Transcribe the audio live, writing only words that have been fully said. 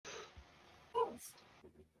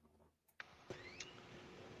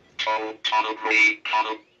We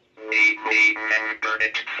remembered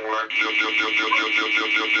it for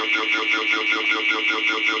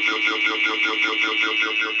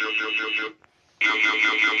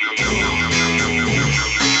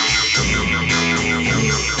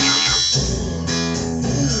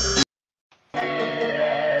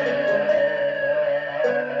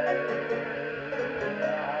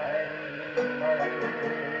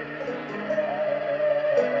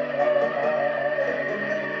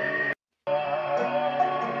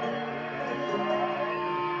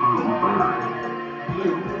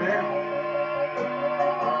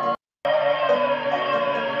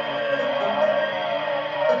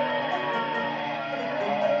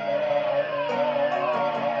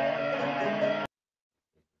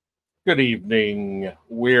Good evening,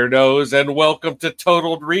 weirdos, and welcome to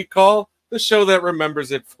Totaled Recall, the show that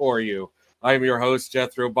remembers it for you. I'm your host,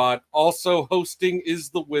 Jethro Bot. Also hosting is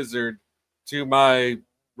the Wizard to my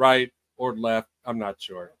right or left. I'm not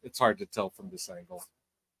sure. It's hard to tell from this angle.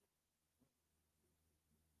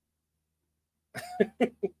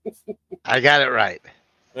 I got it right.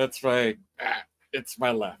 That's right. It's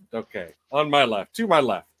my left. Okay. On my left. To my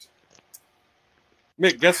left.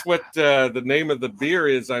 Mick, guess what the name of the beer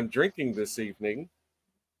is I'm drinking this evening?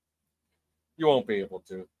 You won't be able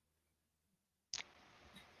to.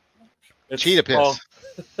 It's Cheetah Piss.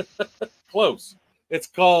 Close. It's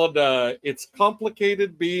called It's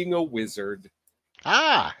Complicated Being a Wizard.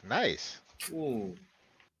 Ah, nice.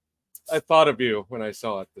 I thought of you when I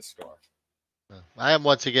saw it at the store. I am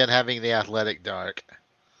once again having the Athletic Dark.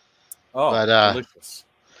 Oh, but, delicious.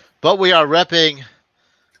 But we are repping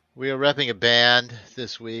a band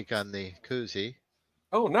this week on the koozie.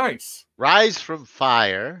 Oh, nice. Rise from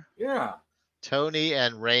Fire. Yeah. Tony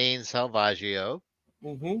and Rain Salvaggio.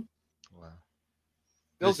 Mm-hmm. Wow.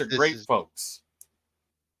 Those are great folks.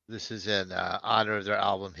 This is in honor of their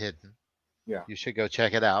album Hidden. Yeah. You should go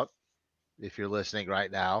check it out if you're listening right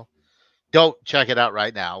now. Don't check it out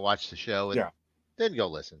right now. Watch the show and then go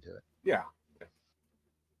listen to it. Yeah.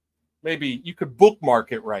 Maybe you could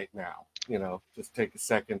bookmark it right now. You know, just take a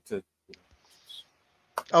second to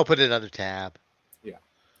open another tab. Yeah.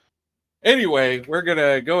 Anyway, we're going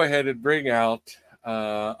to go ahead and bring out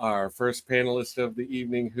our first panelist of the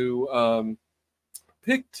evening who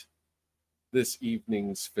picked this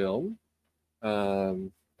evening's film.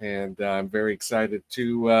 And I'm very excited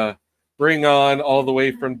to bring on all the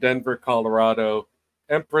way from Denver, Colorado,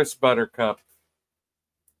 Empress Buttercup.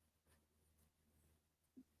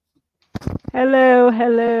 Hello.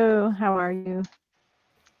 How are you?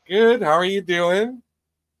 Good. How are you doing?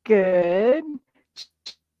 Good.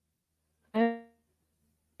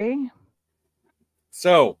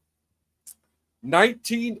 So,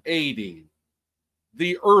 1980,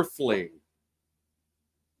 The Earthling,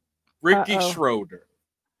 Ricky Schroeder.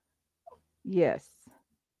 Yes.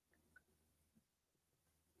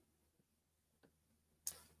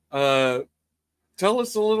 Tell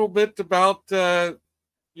us a little bit about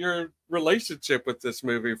your relationship with this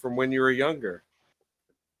movie from when you were younger.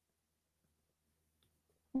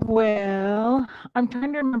 Well, I'm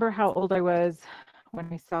trying to remember how old I was when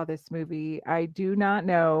I saw this movie. I do not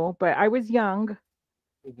know, but I was young.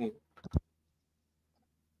 Mm-hmm.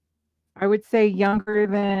 I would say younger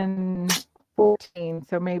than 14.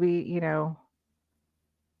 So maybe,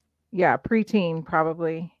 preteen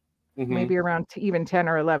probably. Mm-hmm. Maybe around even 10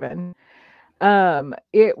 or 11.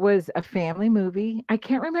 It was a family movie. I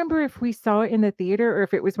can't remember if we saw it in the theater or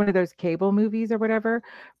if it was one of those cable movies or whatever,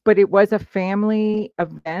 but it was a family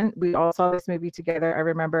event. We all saw this movie together, I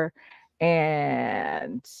remember.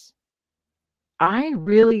 And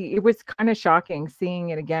it was kind of shocking seeing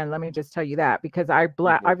it again. Let me just tell you that, because I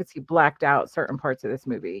obviously blacked out certain parts of this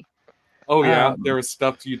movie. Oh yeah, there was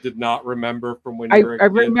stuff you did not remember from when you were a kid.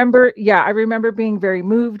 I remember being very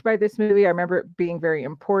moved by this movie. I remember it being very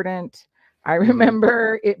important. I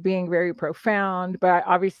remember it being very profound, but I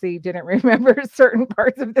obviously didn't remember certain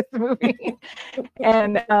parts of this movie.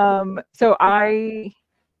 And so I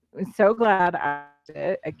am so glad I did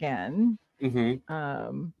it again. Mm-hmm.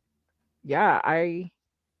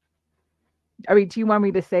 I mean, do you want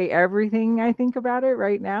me to say everything I think about it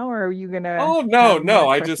right now, or are you gonna? Oh no!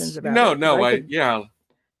 I just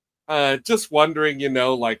just wondering,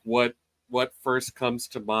 like what first comes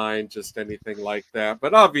to mind, just anything like that.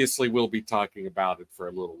 But obviously, we'll be talking about it for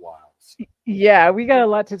a little while. So. Yeah, we got a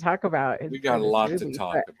lot to talk about. We got a lot to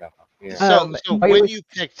talk about. Yeah. So when you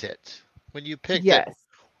picked it,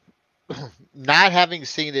 not having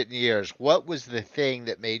seen it in years, what was the thing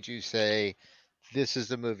that made you say, "This is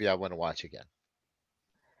the movie I want to watch again"?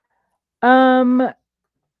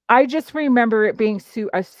 I just remember it being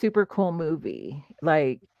a super cool movie.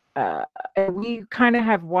 Like, and we kind of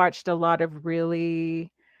have watched a lot of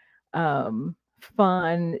really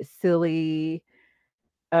fun, silly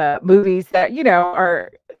movies that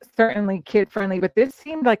are certainly kid friendly, but this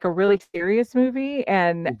seemed like a really serious movie,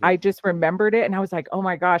 and I just remembered it, and I was like, oh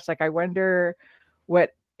my gosh, like I wonder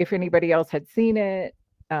what if anybody else had seen it,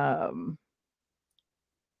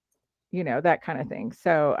 that kind of thing.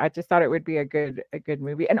 So I just thought it would be a good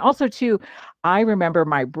movie. And also too, I remember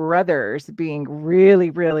my brothers being really,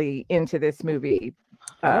 really into this movie.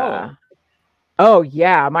 Oh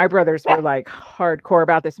yeah, my brothers were like hardcore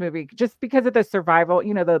about this movie just because of the survival,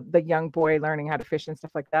 the young boy learning how to fish and stuff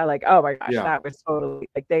like that. Like, oh my gosh, that was totally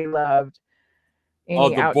like they loved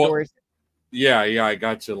any outdoors. Yeah, I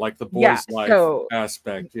got you. Like the boys' life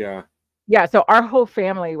aspect. Yeah, so our whole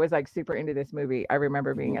family was like super into this movie. I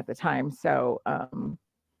remember being at the time. So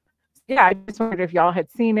yeah, I just wondered if y'all had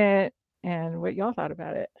seen it and what y'all thought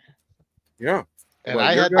about it. Yeah. And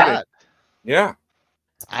I had not. Yeah.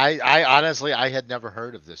 I honestly, I had never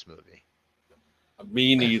heard of this movie.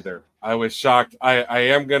 Me neither. I was shocked. I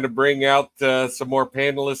am going to bring out some more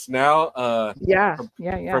panelists now.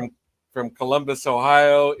 From Columbus,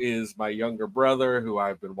 Ohio, is my younger brother, who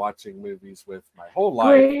I've been watching movies with my whole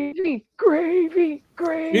life. Gravy.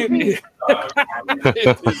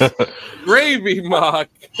 Gravy Mock.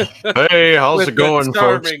 Hey, how's it going,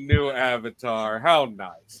 folks? Charming new avatar. How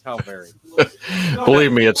nice. How very nice.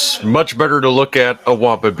 Believe me, it's much better to look at a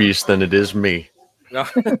Wampa Beast than it is me.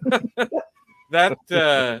 That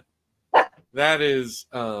is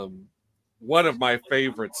one of my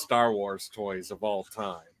favorite Star Wars toys of all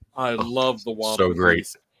time. I love the Wampa. So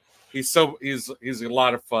great. He's a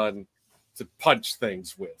lot of fun to punch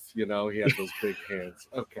things with. He has those big hands.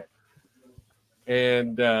 Okay.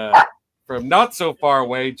 And from not so far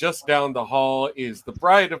away, just down the hall, is the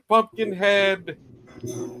Bride of Pumpkinhead.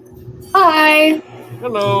 Hi.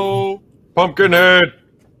 Hello. Pumpkinhead.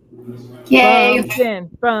 Yay.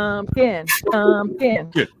 Pumpkin.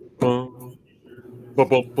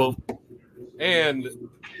 And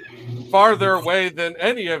farther away than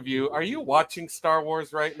any of you, are you watching Star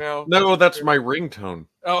Wars right now? No, that's my ringtone.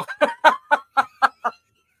 Oh.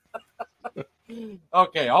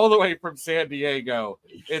 Okay, all the way from San Diego,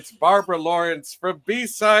 it's Barbara Lawrence from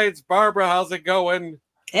B-Sides. Barbara, how's it going?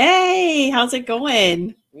 Hey, how's it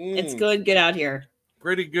going? It's good. Get out here.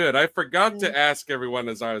 Pretty good. I forgot to ask everyone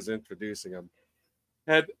as I was introducing them.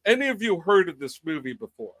 Had any of you heard of this movie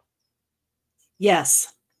before?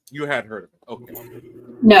 Yes. You had heard of it. Okay.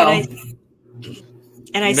 No.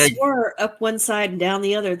 And I swore up one side and down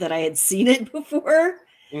the other that I had seen it before.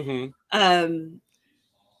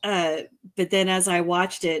 But then as I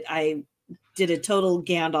watched it, I did a total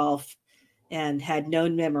Gandalf and had no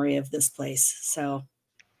memory of this place. So,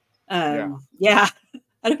 yeah.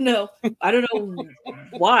 I don't know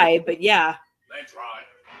why, but yeah. That's right.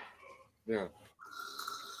 Yeah.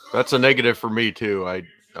 That's a negative for me too.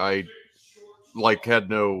 I like had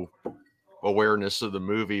no awareness of the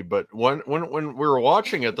movie, but when we were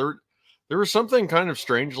watching it, there was something kind of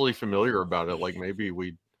strangely familiar about it. Like maybe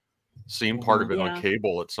we'd seen part of it on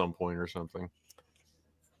cable at some point or something.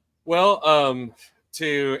 Well,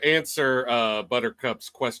 to answer Buttercup's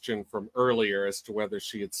question from earlier as to whether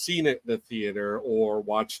she had seen it in the theater or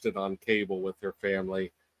watched it on cable with her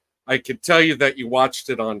family, I could tell you that you watched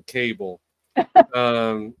it on cable.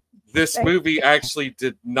 This movie actually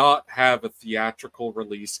did not have a theatrical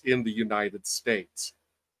release in the United States.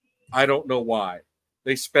 I don't know why.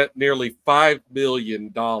 They spent nearly $5 million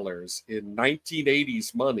in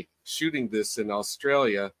 1980s money shooting this in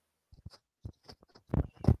Australia.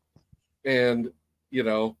 And,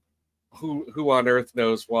 who on earth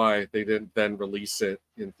knows why they didn't then release it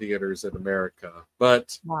in theaters in America.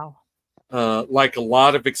 But like a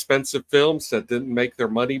lot of expensive films that didn't make their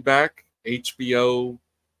money back, HBO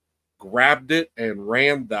grabbed it and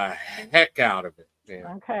ran the heck out of it. Man.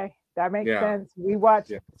 Okay, that makes sense. We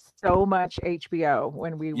watched so much HBO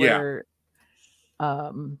when we were,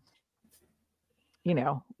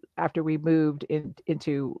 after we moved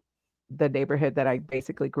into the neighborhood that I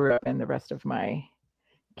basically grew up in the rest of my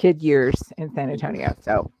kid years in San Antonio.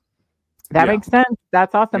 So that makes sense.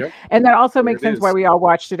 That's awesome. Yep. And that also makes sense why we all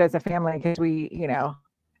watched it as a family, because we,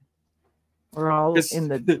 we're all in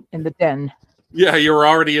the den. Yeah, you were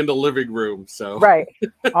already in the living room, so right,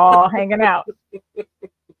 all hanging out.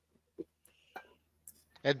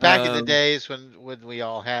 And back in the days when we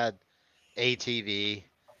all had a TV,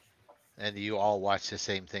 and you all watched the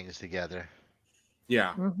same things together.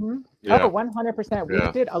 Yeah. Mm-hmm. Yeah. Oh, 100%. We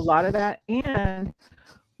did a lot of that, and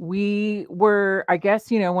we were, I guess,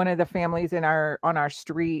 one of the families on our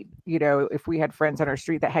street, if we had friends on our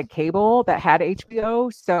street that had cable, that had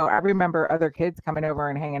HBO. So I remember other kids coming over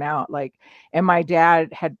and hanging out, and my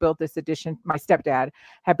dad had built this addition, my stepdad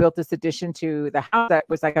had built this addition to the house that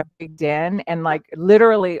was like a big den, and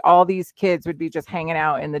literally all these kids would be just hanging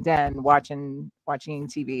out in the den watching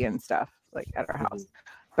TV and stuff at our house.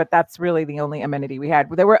 But that's really the only amenity we had.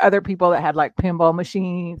 There were other people that had pinball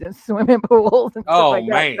machines and swimming pools and stuff like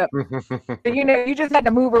that. So, you just had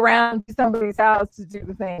to move around to somebody's house to do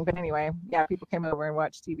the thing. But anyway, yeah, people came over and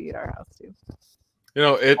watched TV at our house too.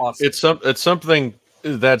 Awesome. It's something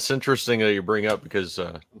that's interesting that you bring up because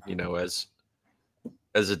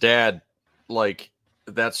as a dad,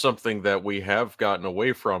 that's something that we have gotten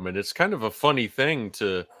away from, and it's kind of a funny thing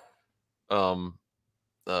to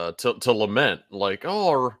lament,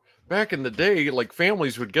 or back in the day,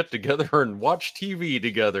 families would get together and watch TV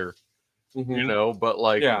together, but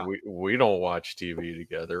we don't watch TV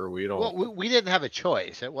together. We don't. Well, we didn't have a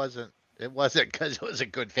choice. It wasn't because it was a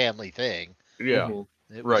good family thing. Yeah,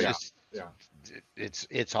 it was right. Just,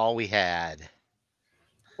 it's all we had.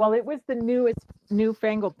 Well, it was the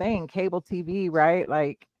newfangled thing, cable TV,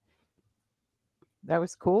 right? That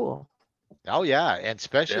was cool. Oh yeah, and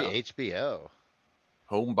especially HBO.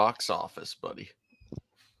 Home box office, buddy.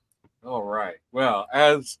 All right. Well,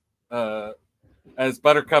 as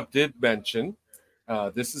Buttercup did mention,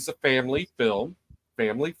 this is a family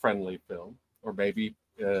friendly film, or maybe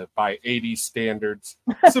by 80s standards,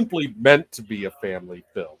 simply meant to be a family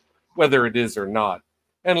film, whether it is or not.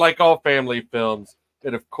 And like all family films,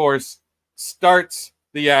 it of course starts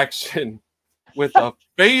the action with a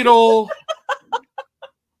fatal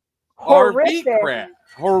RV crash.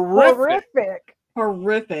 Horrific.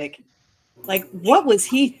 What was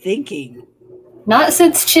he thinking? Not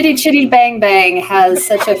since Chitty Chitty Bang Bang has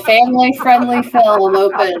such a family-friendly film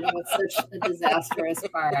opened with such a disastrous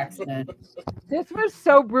car accident. This was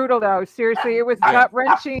so brutal, though. Seriously, it was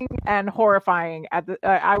gut-wrenching and horrifying.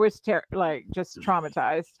 I was just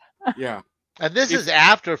traumatized. Yeah. And this is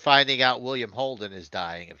after finding out William Holden is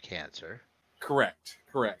dying of cancer. Correct.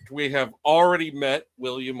 We have already met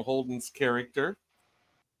William Holden's character,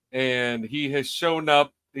 and he has shown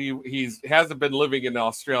up. He hasn't been living in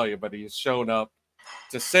Australia, but he's shown up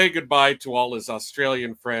to say goodbye to all his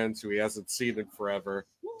Australian friends who he hasn't seen in forever,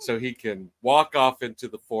 so he can walk off into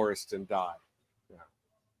the forest and die. Yeah.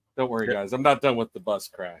 Don't worry, guys. I'm not done with the bus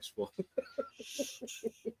crash.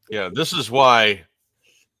 Yeah, this is why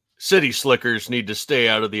city slickers need to stay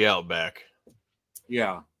out of the outback.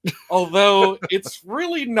 Yeah. Although it's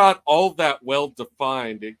really not all that well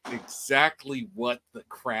defined exactly what the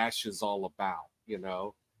crash is all about,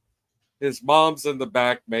 His mom's in the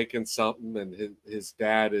back making something, and his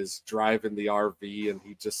dad is driving the RV, and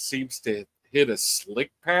he just seems to hit a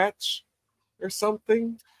slick patch or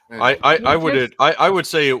something. I would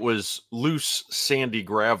say it was loose, sandy,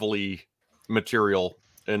 gravelly material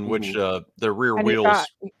in which the rear wheels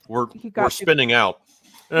were spinning out,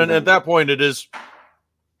 and at that point,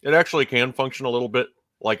 it actually can function a little bit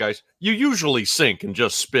like ice. You usually sink and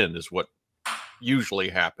just spin is what usually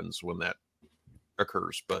happens when that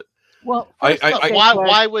occurs, but. Well,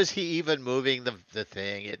 why was he even moving the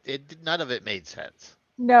thing? None of it made sense.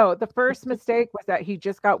 No, the first mistake was that he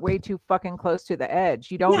just got way too fucking close to the edge.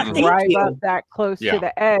 You don't drive up that close to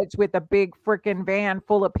the edge with a big freaking van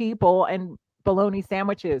full of people and bologna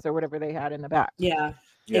sandwiches or whatever they had in the back. Yeah.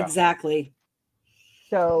 Exactly.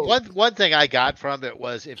 So one thing I got from it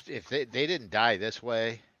was if they didn't die this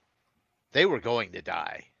way, they were going to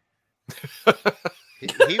die.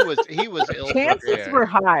 He was ill. Chances were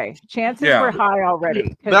high. Were high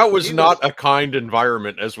already. That was not a kind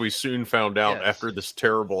environment, as we soon found out after this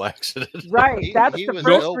terrible accident. Right. That's he the was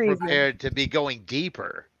first ill reason. Prepared to be going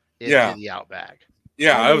deeper into the outback.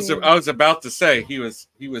 Yeah, I was about to say he was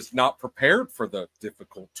not prepared for the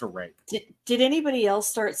difficult terrain. Did anybody else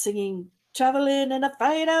start singing "Traveling in a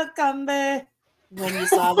Fighter Combi" when you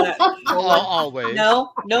saw that? Always.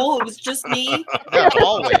 No, it was just me. No,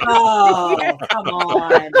 always. Oh, come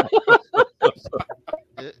on.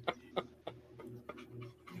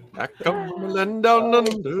 I come down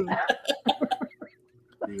under.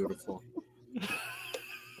 Beautiful.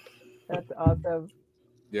 That's awesome.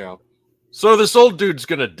 Yeah. So this old dude's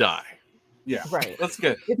gonna die. Yeah. Right. Let's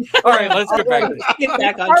get back. Get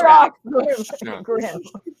back on track.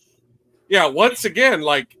 Yeah. Once again,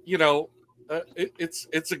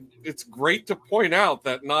 it's great to point out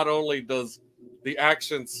that not only does the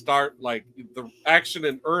action start, the action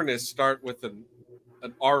in earnest start with an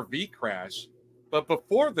RV crash, but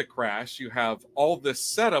before the crash, you have all this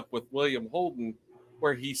setup with William Holden,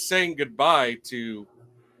 where he's saying goodbye to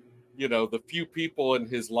you know, the few people in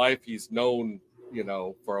his life he's known, you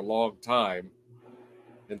know, for a long time,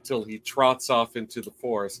 until he trots off into the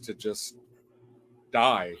forest to just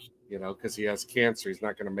die, you know, because he has cancer. He's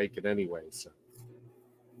not going to make it anyway. So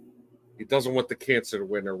he doesn't want the cancer to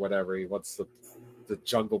win or whatever. He wants the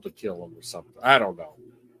jungle to kill him or something. I don't know.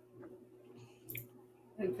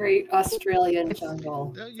 A great Australian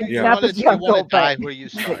jungle. You not the want to jungle, die but- where you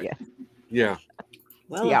start. Yeah. Yeah.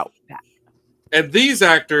 Well, Yeah. And these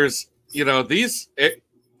actors, you know,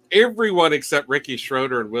 everyone except Ricky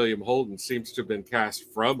Schroeder and William Holden seems to have been cast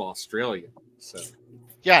from Australia. So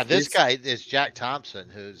Yeah, this guy is Jack Thompson,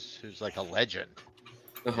 who's like a legend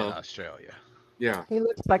in Australia. yeah. He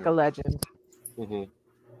looks like a legend. Mm-hmm.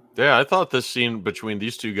 Yeah, I thought this scene between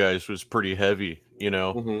these two guys was pretty heavy. You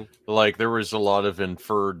know, Mm-hmm. like there was a lot of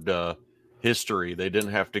inferred history. They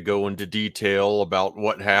didn't have to go into detail about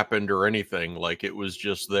what happened or anything. Like it was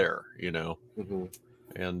just there, you know. Mm-hmm.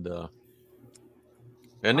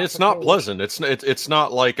 And it's not pleasant. It's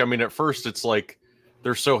not like, I mean, at first it's like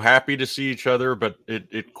they're so happy to see each other, but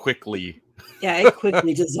it quickly it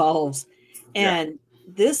quickly dissolves. Yeah. And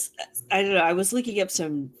this, I don't know. I was looking up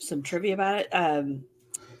some trivia about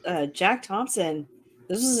it. Jack Thompson,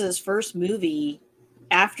 this was his first movie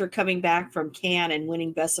after coming back from Cannes and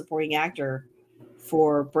winning Best Supporting Actor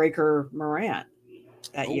for Breaker Morant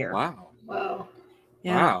that year. Wow. Wow.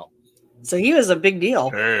 Yeah. Wow. So he was a big deal.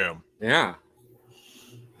 damn. Yeah.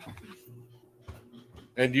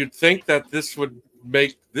 And you'd think that this would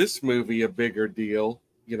make this movie a bigger deal.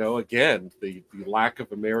 You know, again, the lack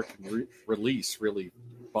of American release really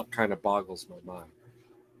kind of boggles my mind.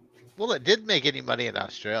 Well, it didn't make any money in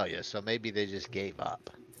Australia, so maybe they just gave up.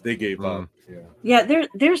 They gave up. Yeah. Yeah,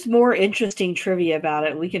 there's more interesting trivia about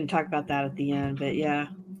it. We can talk about that at the end, but yeah.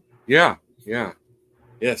 Yeah. Yeah.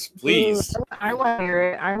 Yes, please. I want to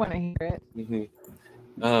hear it. I want to hear it.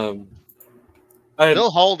 Mm-hmm. Bill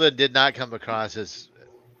Holden did not come across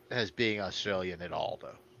as being Australian at all,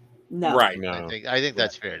 though. No. Right. No. I think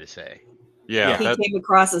that's fair to say. Yeah. He came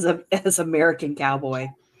across as American cowboy.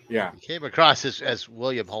 Yeah. He came across as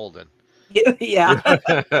William Holden. Yeah.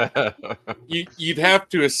 You'd have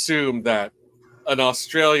to assume that an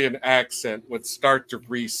Australian accent would start to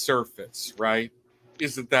resurface, right?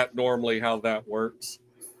 Isn't that normally how that works?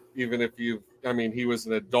 Even if he was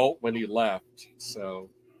an adult when he left, so.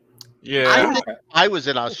 Yeah. I think if I was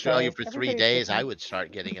in Australia for 3 Everybody's days, different. I would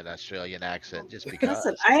start getting an Australian accent just because.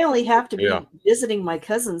 Listen, I only have to be Yeah. visiting my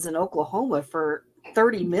cousins in Oklahoma for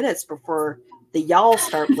 30 minutes before the y'all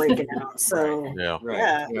start breaking out. So Yeah.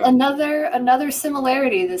 Right. Yeah. Another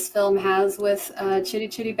similarity this film has with Chitty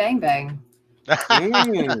Chitty Bang Bang.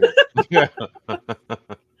 Mm,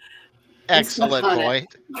 Excellent on it.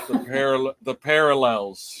 point. the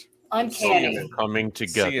parallels. Uncanny. Coming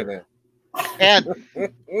together. Seeing it.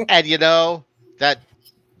 And you know that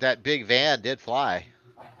big van did fly.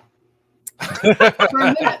 For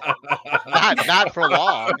a minute. Not for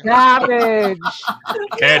long. Savage.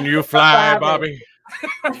 Can you fly, Savage. Bobby?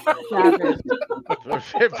 Savage.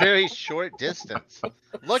 For a very short distance.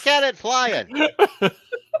 Look at it flying.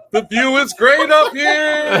 The view is great up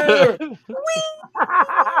here.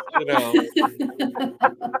 You know,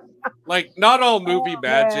 like not all movie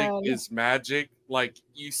magic man. is magic. Like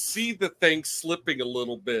you see the thing slipping a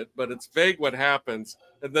little bit, but it's vague what happens,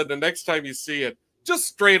 and then the next time you see it, just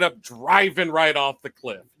straight up driving right off the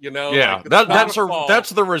cliff. You know, Yeah, like, it's not a fall. that's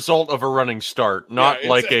the result of a running start, not Yeah,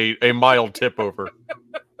 like a mild tip over.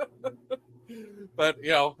 But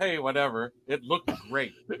you know, hey, whatever. It looked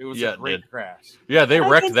great. It was Yeah, a it great did. crash. Yeah, they I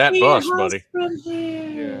wrecked can that see your bus, house buddy. from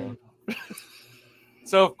here. Yeah.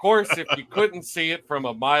 So of course, if you couldn't see it from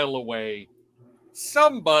a mile away,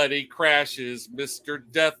 somebody crashes Mr.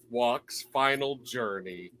 Deathwalk's final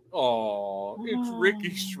journey. Oh, it's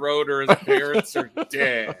Ricky Schroeder. His parents are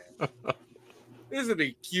dead. Isn't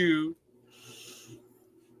he cute?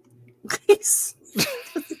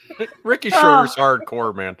 Ricky Schroeder's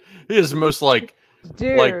hardcore, man. He is the most like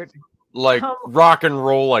Dude, come- rock and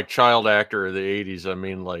roll like child actor of the 80s. I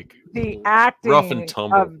mean, like the acting rough and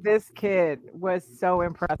tumble. of this kid was so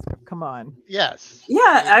impressive. Come on. Yes.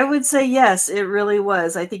 Yeah, I would say yes, it really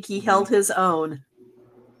was. I think he held his own.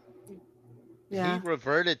 Yeah. He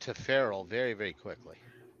reverted to feral very, very quickly,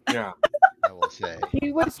 Yeah. I will say.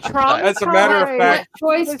 He was traumatized. As a matter of fact,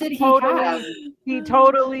 What choice was did he totally- have? He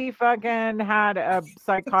totally fucking had a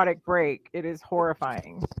psychotic break. It is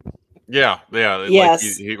horrifying. yeah. Yes.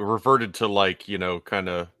 Like he reverted to like, you know, kind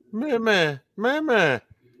of meh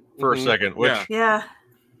for a Mhm. second, which Yeah. Yeah.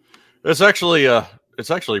 it's actually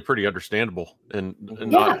it's actually pretty understandable and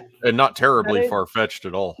Yeah. not terribly That is- far fetched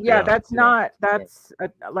at all. Yeah, that's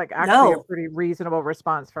like actually a No. pretty reasonable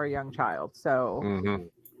response for a young child. So Mhm.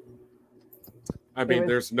 I mean, was-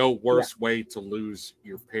 there's no worse way to lose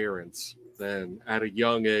your parents than at a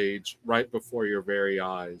young age, right before your very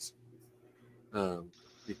eyes,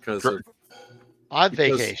 because of On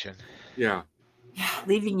Because- vacation. yeah,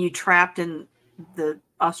 Leaving you trapped in the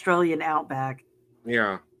Australian outback.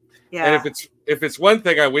 yeah. Yeah. And if it's one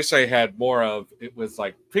thing I wish I had more of, it was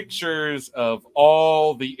like pictures of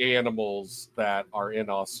all the animals that are in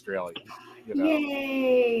Australia. You know,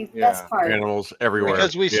 Yay! Yeah. Best part. Animals everywhere.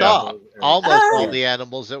 Because we Yeah. saw almost all Ah. the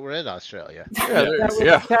animals that were in Australia. Yeah, that was-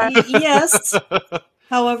 yeah. that- Yes.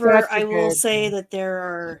 However, That's I will good. say that there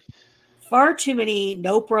are far too many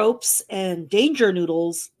nope ropes and danger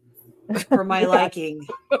noodles for my Yeah. liking.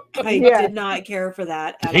 I Yeah. did not care for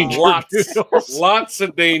that at Danger all. lots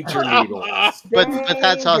of danger noodles. But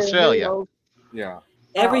that's Australia. Danger Yeah,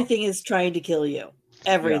 Everything is trying to kill you.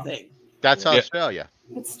 Everything. That's Yeah. Australia.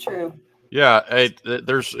 It's true. Yeah,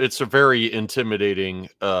 it's a very intimidating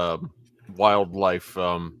wildlife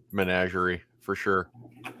menagerie for sure.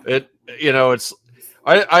 It's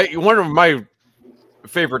one of my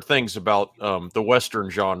favorite things about the Western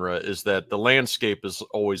genre is that the landscape is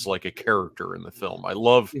always like a character in the film. I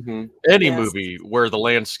love any Yes. movie where the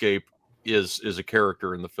landscape is a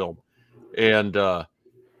character in the film, and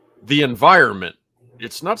the environment.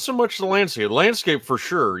 It's not so much the landscape. The landscape for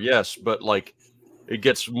sure, yes, but like it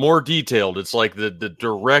gets more detailed. It's like the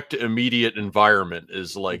direct, immediate environment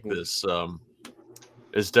is like this.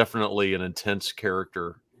 Is definitely an intense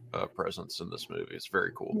character presence in this movie. It's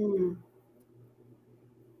very cool. Hmm.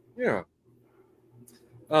 yeah.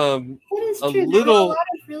 That is A true. There were a little- lot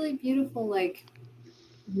of really beautiful, like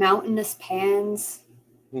mountainous pans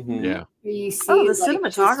Mhm. Yeah. where you see. Oh, the like,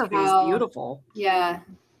 just cinematography how- is beautiful. Yeah.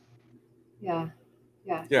 Yeah.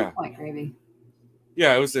 Good point, Gravy.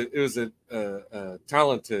 Yeah, it was a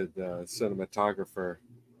talented cinematographer,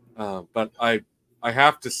 but I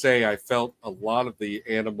have to say I felt a lot of the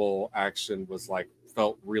animal action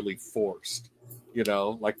felt really forced. You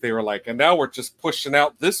know, like they were like, and now we're just pushing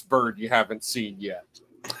out this bird you haven't seen yet.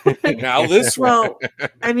 Now this one. Well,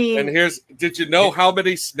 I mean, And did you know how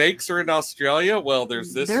many snakes are in Australia? Well,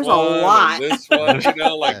 there's this There's a one, and lot. this one, you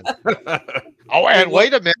know, like Oh, and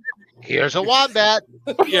wait a minute. Here's a wombat.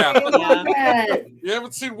 yeah, Yeah. you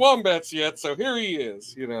haven't seen wombats yet, so here he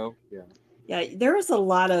is, you know. Yeah. yeah, there was a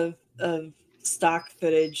lot of stock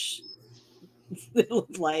footage that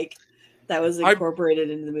looked like that was incorporated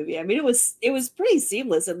into the movie. I mean, it was pretty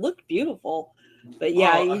seamless. It looked beautiful, but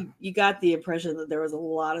yeah, you got the impression that there was a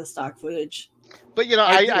lot of stock footage. But you know,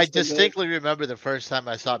 I think I it's been distinctly remember the first time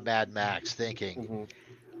I saw Mad Max thinking, Mhm.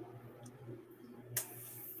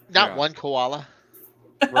 not Yeah. one koala.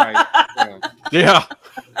 Right. Yeah. Yeah.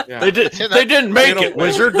 Yeah. They didn't make They it, don't-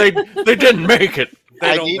 Wizard. They didn't make it.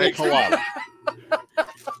 They I don't need a make- koala.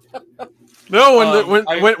 No,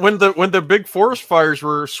 when the big forest fires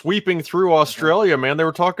were sweeping through Australia, man, they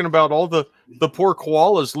were talking about all the poor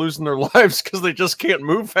koalas losing their lives because they just can't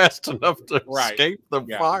move fast enough to Right. escape the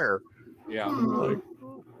Yeah. fire. Yeah. Hmm.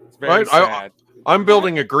 It's very Right, sad. I'm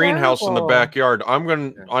building a greenhouse in the terrible. backyard. I'm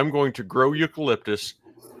going to grow eucalyptus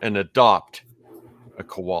and adopt a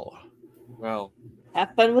koala. Well,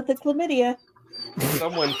 Have fun with the chlamydia.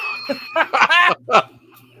 someone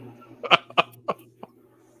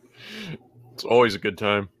It's always a good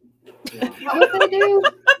time. What would they do?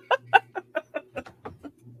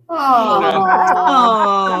 Oh,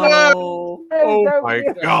 Oh, That is Oh so my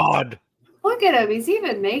cute. god! look at him. He's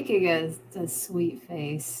even making a sweet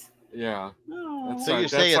face. yeah. That's So our- you're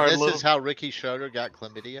that's saying our this little- is how Ricky Schroeder got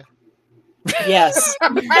chlamydia? yes. I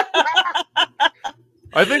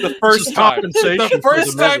think The first this is time. compensation The for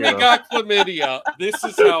first time he movie, got chlamydia, this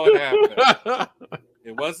is how it happened. though.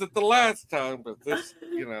 It wasn't the last time, but this,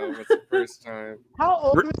 was the first time. How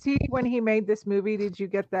old was he when he made this movie? Did you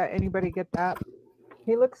get that? Anybody get that?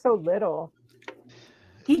 He looks so little.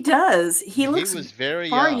 He does. He looks was very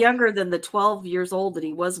far young. younger than the 12 years old that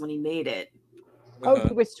he was when he made it. Oh, Uh-huh.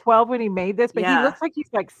 he was 12 when he made this, but Yeah. he looks like he's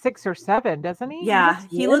like 6 or 7, doesn't he? Yeah,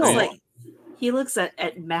 he looks little. like he looks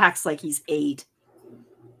at max like he's 8.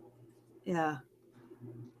 Yeah.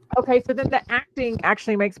 Okay, so then the acting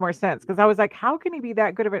actually makes more sense because I was like, how can he be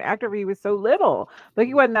that good of an actor if he was so little? Like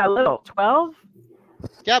he wasn't that little. 12?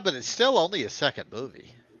 Yeah, but it's still only a second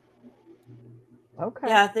movie. Okay.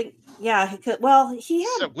 Yeah, I think he could, well, he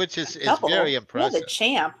had So, which is couple. very He had impressive. the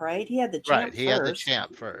champ, right? He had the champ Right, he had the first.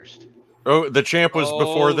 champ first. Oh, the champ was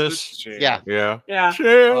before Oh, the this. champ. Yeah. Yeah. Yeah.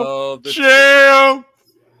 Champ. Oh, the Champ.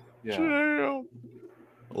 Yeah. Champ.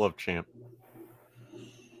 I love champ.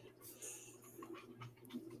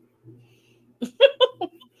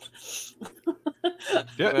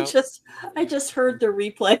 Yeah. Well, I just heard the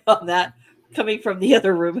replay on that coming from the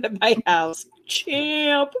other room at my house.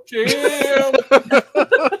 Champ. Champ.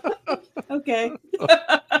 Okay.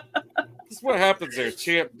 That's what happens there.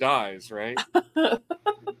 Champ dies, right?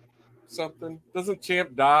 Something. Doesn't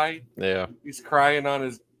Champ die? Yeah. He's crying on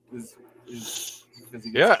his 'cause he gets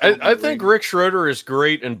Yeah, killed in I the think ring. Rick Schroeder is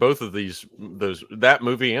great in both of that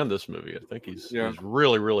movie and this movie. I think he's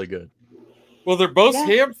really, really good. Well, they're both Yeah.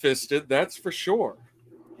 ham-fisted, that's for sure.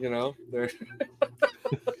 You know, they're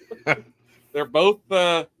both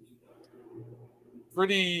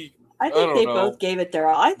pretty. I don't think they know. both gave it their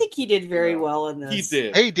all. I think he did very Yeah. well in this. He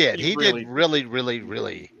did. He did. He He really did really, really,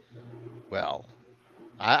 really well.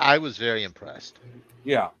 I was very impressed.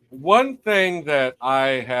 Yeah. One thing that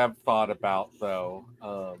I have thought about, though,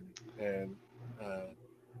 and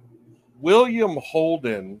William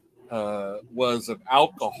Holden was an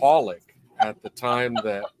alcoholic at the time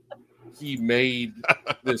that he made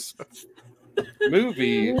this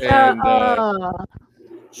movie, and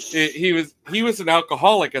he was an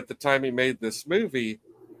alcoholic at the time he made this movie,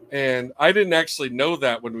 and I didn't actually know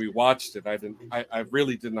that when we watched it. I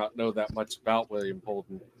really did not know that much about William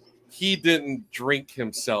Holden. He didn't drink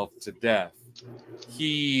himself to death.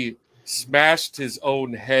 He smashed his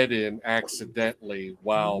own head in accidentally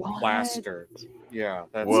while plastered. Yeah,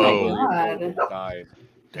 that's how Whoa. William Holden died.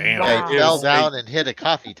 Damn. Yeah, Wow. he fell down and hit a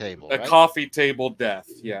coffee table. A Right? coffee table death.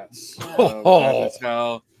 Yes,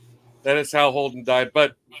 that is how Holden died.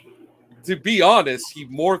 But to be honest, he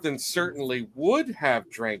more than certainly would have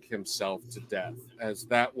drank himself to death, as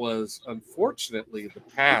that was unfortunately the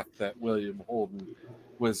path that William Holden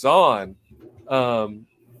was on.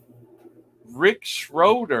 Rick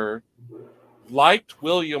Schroeder liked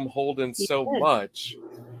William Holden so much,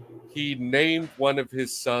 he named one of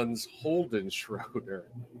his sons Holden Schroeder.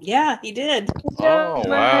 Yeah, he did. Oh,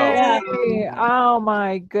 wow. Yay. Oh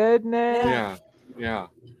my goodness. Yeah.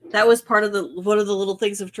 That was part of one of the little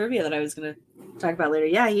things of trivia that I was going to talk about later.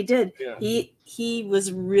 Yeah, he did. Yeah. He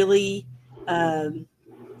was really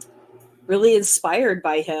really inspired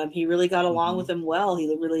by him. He really got along with him well.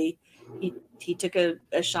 He took a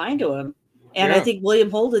shine to him. And I Yeah. think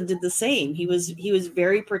William Holden did the same. He was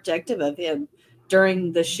very protective of him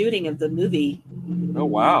during the shooting of the movie. Oh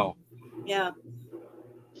wow. Yeah.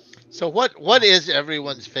 So what is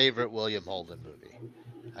everyone's favorite William Holden movie?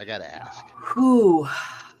 I gotta ask. Who?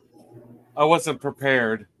 I wasn't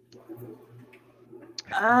prepared.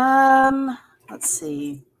 Let's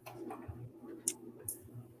see.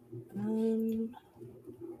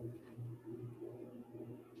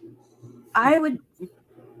 I would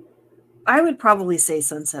probably say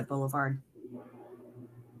Sunset Boulevard.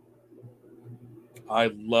 I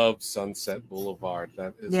love Sunset Boulevard.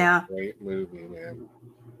 That is Yeah. a great movie, man.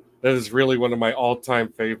 That is really one of my all-time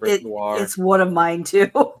favorite noir. It's one of mine too.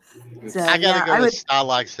 It's- So, I gotta yeah, go with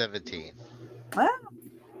Stalag 17.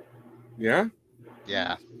 yeah.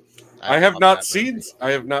 Yeah. I have love not that seen movie.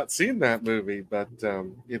 that movie, but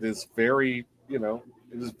it is very, it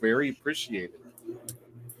is very appreciated.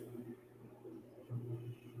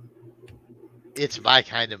 It's my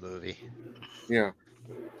kind of movie. Yeah.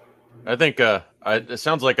 I think it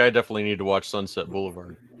sounds like I definitely need to watch Sunset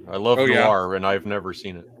Boulevard. I love Oh, yeah. noir, and I've never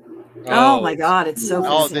seen it. Oh my God, it's so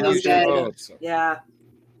Oh, good. then so you good. should. it's so- Yeah.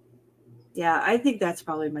 Yeah, I think that's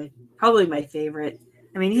probably my favorite.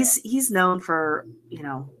 I mean, he's known for,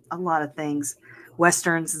 a lot of things,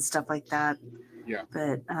 westerns and stuff like that. Yeah.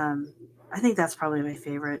 But I think that's probably my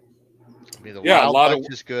favorite. I mean, the Yeah, a Wild lot of-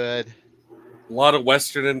 Bunch is good. A lot of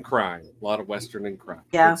Western and crime.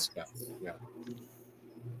 Yeah. Good stuff. Yeah.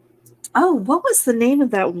 Oh, what was the name of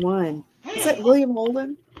that one? Is that William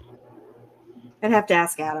Holden? I'd have to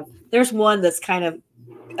ask Adam. There's one that's kind of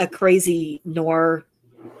a crazy noir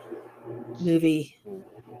movie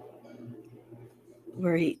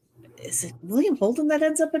where is it William Holden that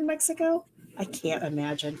ends up in Mexico? I can't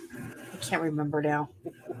imagine. I can't remember now.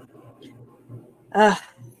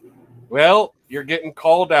 Well, you're getting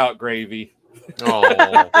called out, Gravy.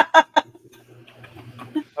 Oh,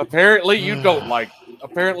 Apparently you don't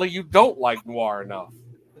like noir enough.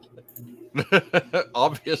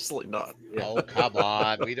 obviously not. Oh, come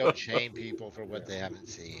on. We don't shame people for what they haven't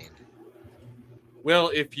seen.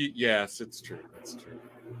 Well, yes, it's true. It's true.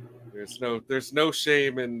 There's no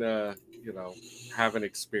shame in haven't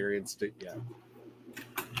experienced it yet.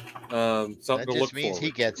 Something That to just look means forward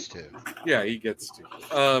he gets to. Yeah, he gets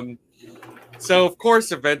to. So of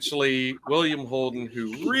course, eventually, William Holden,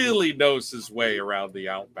 who really knows his way around the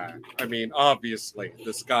outback. I mean, obviously,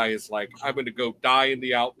 this guy is like, I'm going to go die in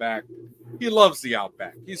the outback. He loves the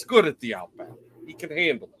outback. He's good at the outback. He can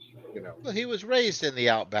handle it. you know. Well, he was raised in the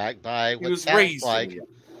outback by He what was sounds raised like in the,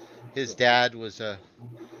 his dad was a.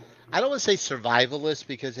 I don't want to say survivalist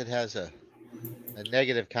because it has a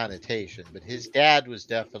negative connotation, but his dad was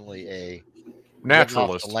definitely a live off the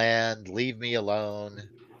Naturalist. land, leave me alone.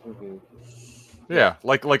 Mhm. Yeah,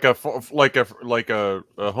 like a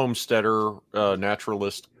homesteader,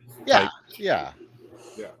 naturalist Yeah, type. yeah.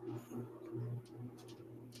 Yeah.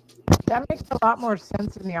 That makes a lot more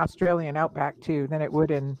sense in the Australian outback too than it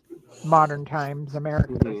would in modern times,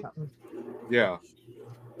 America or Mhm. something. Yeah.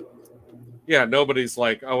 Yeah, nobody's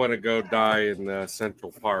like, I want to go die in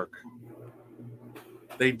Central Park.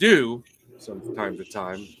 They do from time to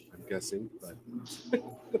time, I'm guessing,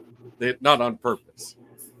 but not on purpose.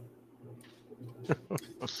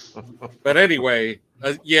 But anyway,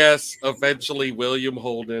 yes, eventually William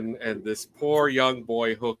Holden and this poor young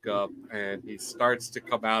boy hook up, and he starts to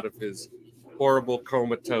come out of his horrible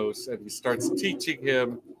comatose, and he starts teaching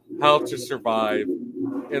him how to survive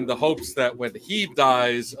in the hopes that when he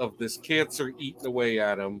dies of this cancer eating away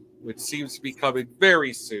at him, which seems to be coming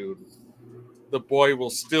very soon, the boy will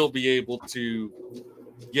still be able to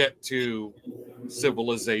get to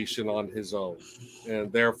civilization on his own,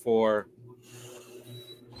 and therefore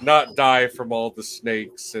not die from all the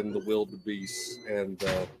snakes and the wildebeests. And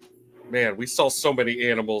man, we saw so many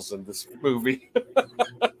animals in this movie.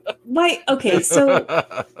 Okay, so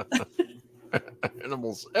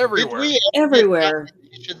Animals Did everywhere. we everywhere.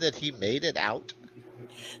 mention that he made it out?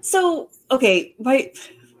 So okay, my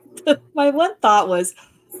one thought was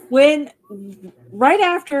when right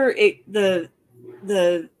after the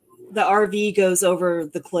RV goes over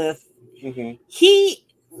the cliff, Mhm.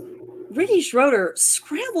 Ricky Schroeder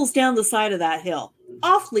scrambles down the side of that hill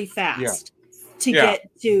awfully fast to get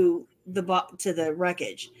to the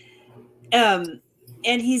wreckage. And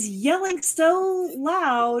he's yelling so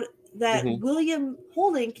loud that Mhm. William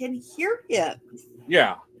Holden can hear him.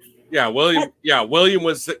 Yeah. William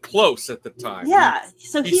was close at the time. Yeah,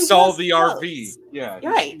 so he saw was the close. RV. Yeah,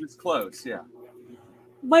 right. He was close. Yeah.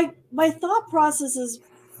 My thought process is,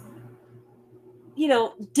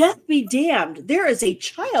 death be damned. There is a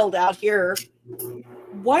child out here.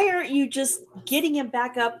 Why aren't you just getting him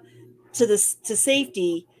back up to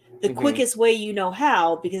safety the quickest way you know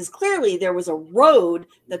how? Because clearly there was a road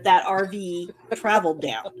that RV traveled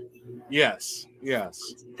down. Yes.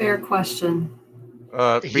 Fair question.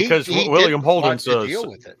 Because he William didn't want Holden's to deal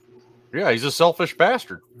with it. Yeah, he's a selfish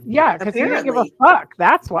bastard. Yeah, because he didn't give a Apparently. fuck.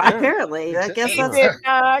 That's why. Apparently, I guess He that's did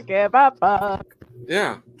not give a fuck.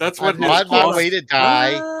 Yeah, that's what I'm on my way to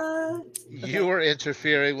die. What? You are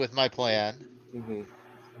interfering with my plan. Mhm.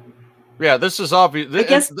 Yeah, this is obvious. I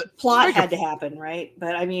guess the plot had to happen, right?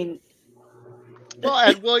 But I mean, Well,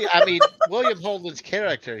 and William Holden's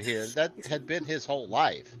character here, that had been his whole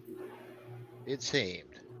life, it seemed,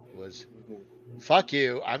 was fuck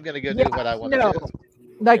you, I'm going to go do what I want to do.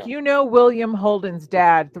 Like, William Holden's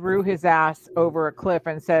dad threw his ass over a cliff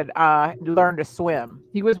and said, learn to swim.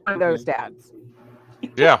 He was one of those dads.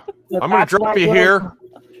 Yeah. So I'm going to drop you here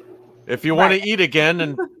if you want to eat again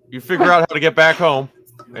and you figure out how to get back home.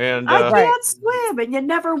 And I can't swim, and you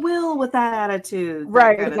never will with that attitude.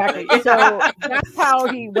 Right, exactly. So that's how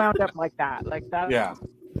he wound up like that. Like that. Yeah.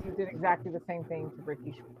 He did exactly the same thing to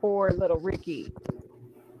Ricky. Poor little Ricky.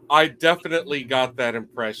 I definitely got that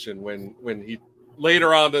impression when he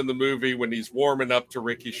later on in the movie when he's warming up to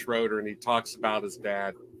Ricky Schroeder and he talks about his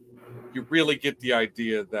dad. You really get the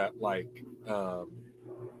idea that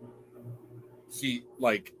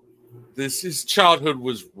his childhood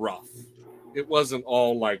was rough. It wasn't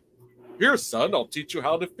all like, here, son, I'll teach you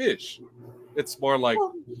how to fish. It's more like,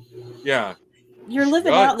 you're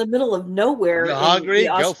living out in the middle of nowhere. You're hungry? The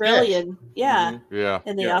Australian, in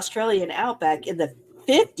the Australian outback in the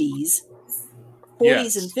 50s,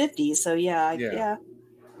 40s and 50s. So yeah.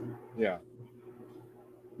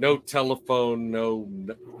 No telephone,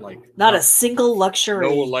 not a single luxury.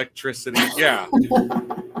 No electricity. Yeah.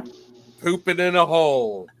 Pooping in a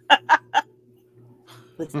hole.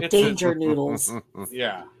 With danger noodles.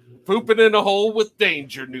 Yeah. Pooping in a hole with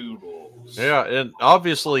danger noodles. Yeah, and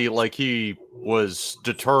obviously, he was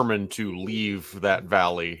determined to leave that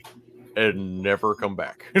valley and never come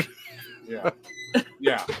back.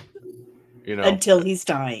 Yeah. Until he's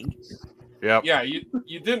dying. Yep. Yeah,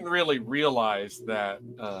 you didn't really realize that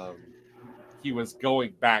he was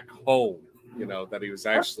going back home, that he was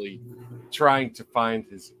actually trying to find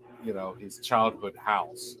his childhood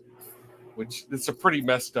house. Which it's a pretty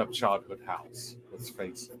messed up childhood house. Let's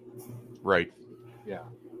face it. Right. Yeah.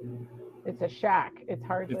 It's a shack. It's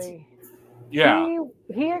hardly.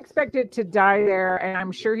 He expected to die there, and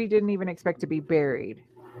I'm sure he didn't even expect to be buried.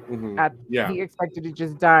 Yeah. He expected to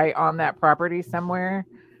just die on that property somewhere.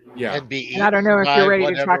 Yeah. And be And I don't know if eaten you're by ready to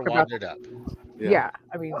whatever talk about wandered up. Yeah.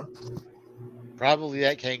 I mean, Probably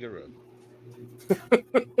that kangaroo.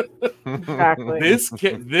 exactly.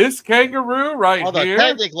 This kangaroo right Although here.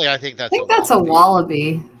 technically, I think that's a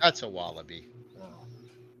wallaby. That's a wallaby.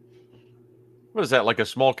 What is that, like a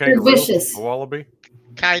small They're kangaroo? vicious. A wallaby?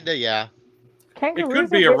 Kinda, yeah. It Kangaroos could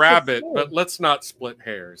be are a vicious rabbit, too. but let's not split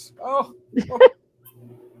hairs. Oh,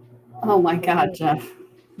 Oh my God, Jeff.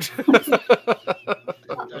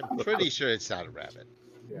 I'm pretty sure it's not a rabbit.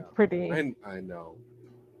 yeah. Pretty. I know.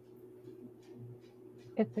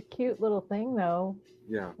 It's a cute little thing, though.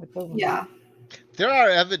 Yeah. With the, Yeah. There are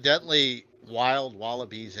evidently wild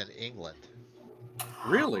wallabies in England.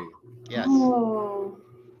 Really? Yes. Oh.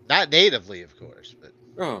 Not natively, of course, but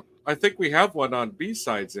Oh, I think we have one on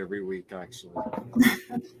B-sides every week, actually.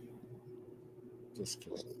 Just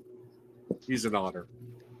kidding. He's an otter.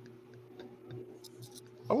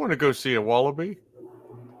 I want to go see a wallaby.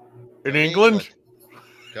 In England?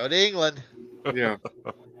 Go to England. Yeah.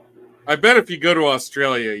 I bet if you go to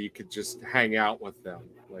Australia, you could just hang out with them.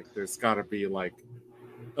 Like, there's got to be, like,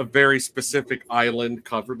 a very specific island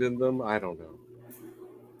covered in them. I don't know.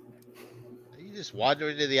 You just wander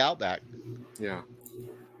into the outback. Yeah.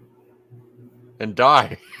 And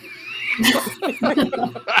die.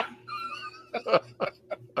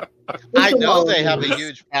 I know they have a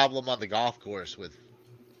huge problem on the golf course with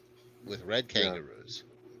red kangaroos.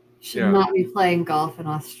 Should Yeah. not be playing golf in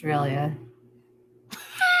Australia.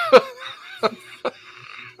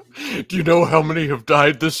 Do you know how many have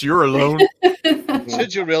died this year alone?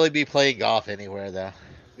 Should you really be playing golf anywhere, though?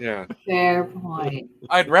 Yeah. Fair point.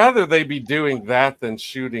 I'd rather they be doing that than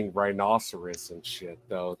shooting rhinoceros and shit,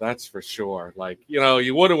 though. That's for sure. Like, you know,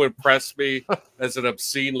 you want to impress me as an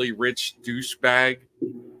obscenely rich douchebag.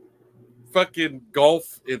 Fucking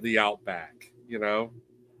golf in the outback, you know?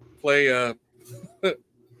 Play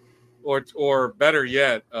or better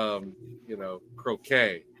yet, you know,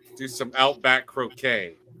 croquet. Do some outback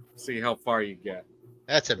croquet. See how far you get.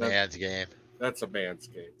 That's a man's game. That's a man's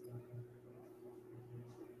game.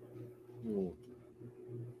 Ooh.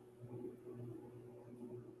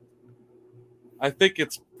 I think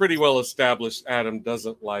it's pretty well established Adam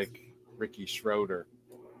doesn't like Ricky Schroeder.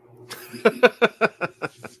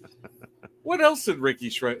 What else did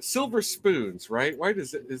Ricky Schroeder? Silver Spoons, right? Why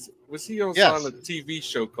does it was he also Yes. on a TV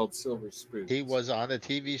show called Silver Spoons? He was on a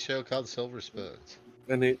TV show called Silver Spoons.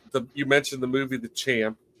 And you mentioned the movie The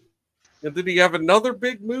Champ. And did he have another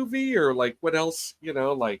big movie or like what else, you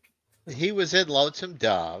know, like He was in Lonesome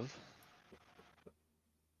Dove.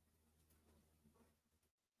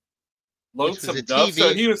 Lonesome a Dove? TV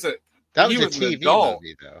So he was That He was a was an TV adult.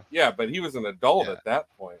 movie, though. yeah, but he was an adult Yeah. at that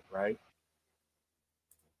point, right?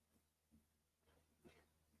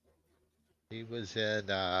 He was in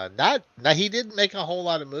he didn't make a whole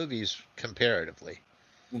lot of movies comparatively,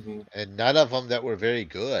 Mm-hmm. and none of them that were very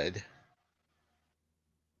good.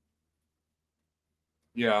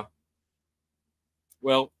 Yeah.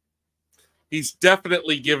 Well, he's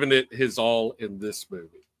definitely given it his all in this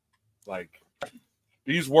movie. Like,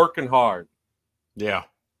 he's working hard. Yeah.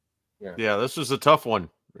 Yeah. Yeah, this was a tough one.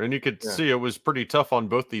 And you could Yeah. see it was pretty tough on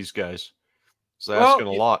both these guys. It's Well, asking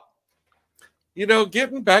a lot. You know,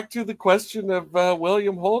 getting back to the question of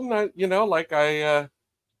William Holden, I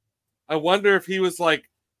wonder if he was like,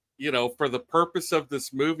 you know, for the purpose of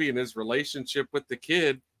this movie and his relationship with the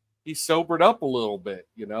kid, he sobered up a little bit.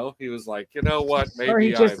 You know, he was like, you know what, or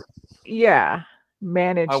he maybe just,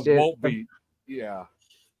 managed I it. won't be,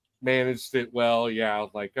 managed it well. Yeah,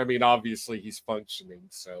 like I mean, obviously he's functioning,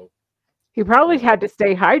 so He probably had to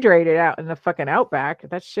stay hydrated out in the fucking outback.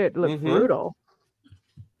 That shit looked Mhm. brutal.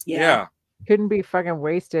 yeah. Couldn't be fucking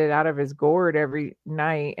wasted out of his gourd every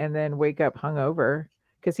night and then wake up hungover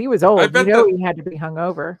because he was old. bet He had to be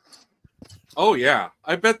hungover. Oh yeah,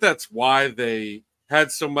 I bet that's why they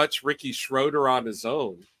had so much Ricky Schroeder on his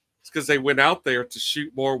own. It's because they went out there to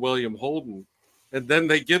shoot more William Holden, and then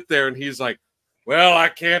they get there and he's like, "Well, I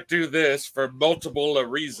can't do this for multiple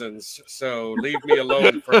reasons, so leave me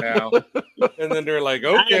alone for now." And then they're like,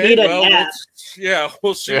 "Okay, need a well, nap."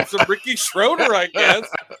 we'll shoot some Ricky Schroeder, I guess."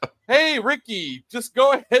 Hey, Ricky, just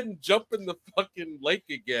go ahead and jump in the fucking lake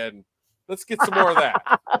again. Let's get some more of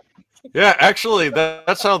that. Yeah, actually,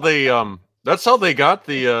 that's how they got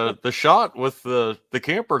the shot with the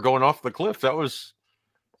camper going off the cliff. That was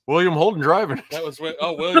William Holden driving. That was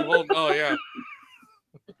William Holden. Oh yeah,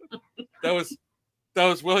 that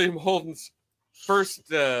was William Holden's first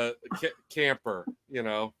camper. You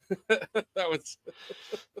know, that was.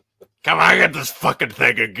 Come on, get this fucking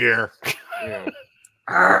thing of gear. Yeah.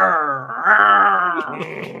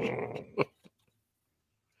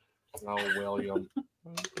 Oh, William.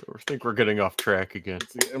 I think we're getting off track again.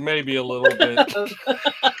 Maybe a little bit.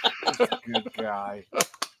 Good guy.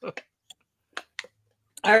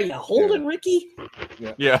 Are you holding Ricky?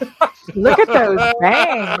 Yeah. Look at those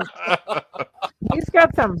bangs. He's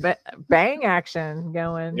got some bang action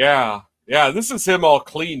going. Yeah. Yeah, this is him all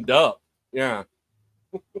cleaned up. Yeah.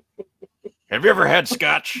 Have you ever had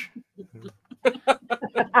scotch? You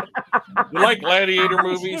like gladiator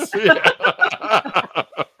movies? Yeah.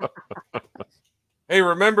 Hey,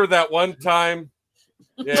 remember that one time?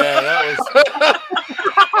 Yeah, that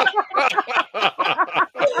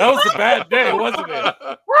was a bad day, wasn't it?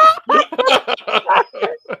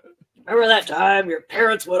 Remember that time your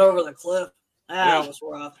parents went over the cliff? That was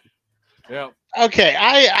rough. Yeah. Okay,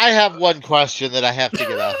 I have one question that I have to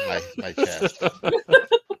get off my chest.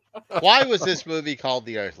 Why was this movie called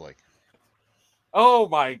The Earthling? Oh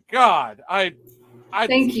my God!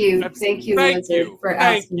 Thank you, Wizard, for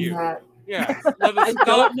asking that. Yeah, let us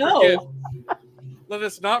don't know. Let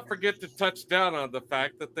us not forget to touch down on the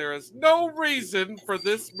fact that there is no reason for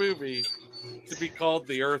this movie to be called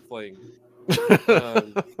The Earthling.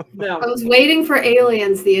 No. I was waiting for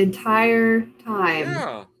aliens the entire time.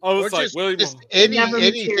 Yeah, I was like, William, Never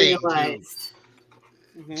anything materialized.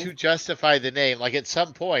 to justify the name. Like at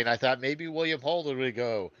some point, I thought maybe William Holden would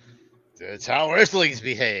go, "That's how Earthlings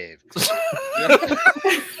behave."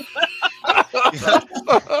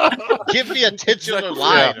 Give me a titular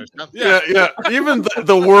line or something. Yeah. Even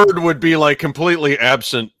the word would be like completely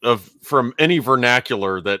absent from any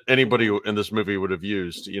vernacular that anybody in this movie would have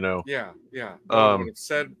used. You know. Yeah. I would have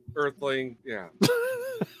said Earthling. Yeah.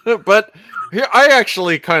 But here, I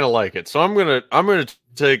actually kind of like it, so I'm gonna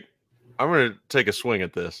take a swing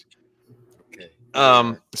at this. Okay.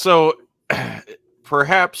 So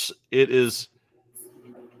perhaps it is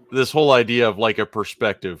this whole idea of like a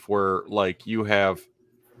perspective where like you have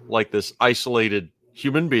like this isolated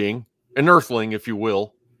human being, an earthling, if you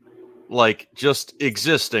will, like just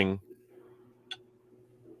existing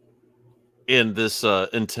in this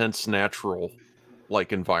intense natural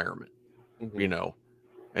like environment, you know,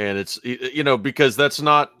 and it's, you know, because that's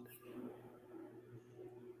not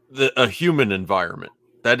a human environment.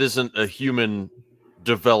 That isn't a human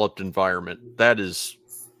developed environment. That is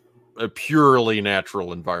a purely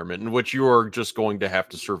natural environment in which you are just going to have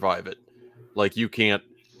to survive it. Like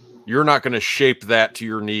you're not going to shape that to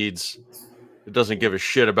your needs. It doesn't give a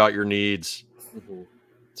shit about your needs.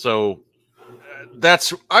 So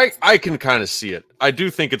that's, I can kind of see it. I do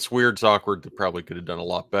think it's weird. It's awkward. They probably could have done a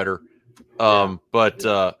lot better. But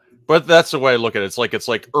that's the way I look at it. It's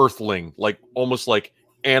like Earthling, like almost like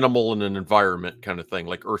animal in an environment kind of thing.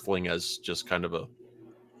 Like Earthling as just kind of an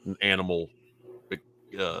animal,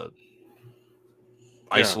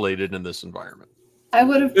 isolated in this environment. I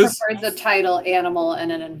would have preferred the title "Animal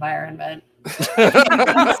in an Environment."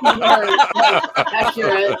 It's more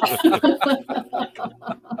accurate.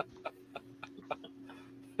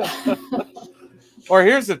 Or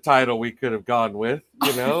here's a title we could have gone with,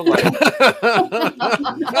 you know, like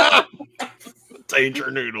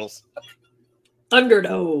Danger Noodles.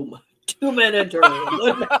 Thunderdome. 2 men enter.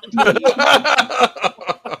 1 man.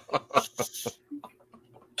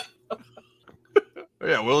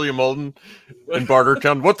 Yeah, William Holden in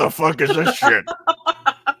Bartertown. What the fuck is this shit?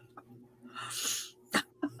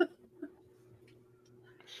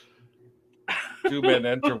 Two men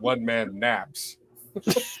enter, 1 man naps.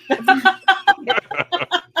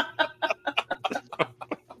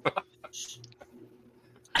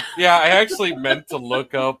 Yeah, I actually meant to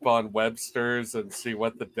look up on Webster's and see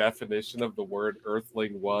what the definition of the word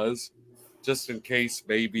earthling was, just in case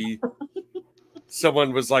maybe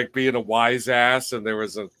someone was like being a wise ass and there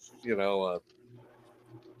was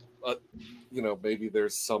maybe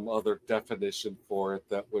there's some other definition for it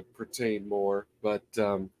that would pertain more. But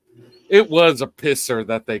it was a pisser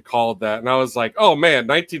that they called that. And I was like, oh man,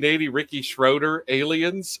 1980 Ricky Schroeder,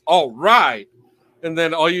 Aliens. All right. And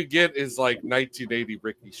then all you get is like 1980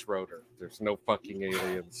 Ricky Schroeder. There's no fucking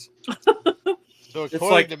aliens. So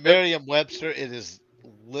according to Merriam-Webster, it is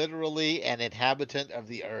literally an inhabitant of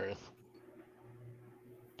the earth.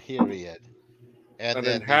 Period. And An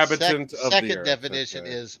then inhabitant the of the second earth, definition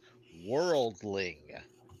okay. is worldling.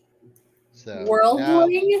 So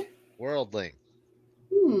Worldling? Worldling.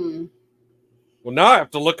 Well, now I have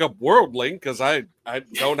to look up worldling because I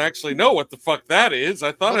don't actually know what the fuck that is.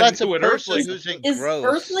 I thought I that's knew a what person earthling who's Is engrossed.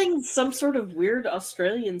 Earthling some sort of weird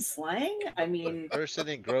Australian slang? I mean, Person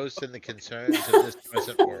engrossed in the concerns of this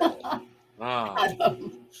present world. Ah.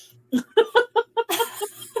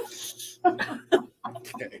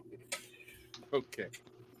 Okay.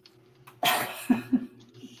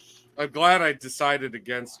 I'm glad I decided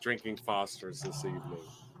against drinking Foster's this evening.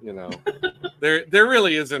 You know, there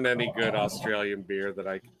really isn't any good Australian beer that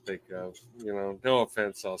I can think of. You know, no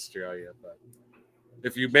offense, Australia, but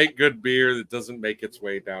if you make good beer, that doesn't make its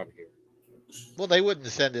way down here. Well, they wouldn't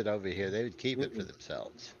send it over here. They would keep it for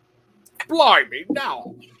themselves. Blimey,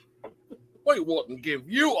 no. We wouldn't give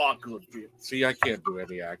you a good beer. See, I can't do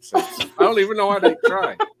any accents. I don't even know how to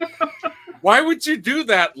try. Why would you do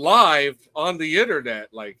that live on the internet?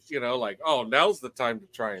 Like, you know, like, oh, now's the time to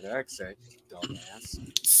try an accent, dumbass.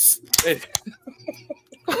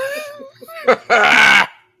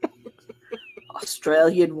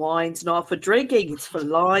 Australian wine's not for drinking, it's for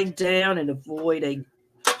lying down and avoiding.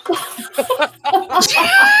 That's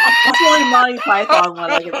the only Monty Python one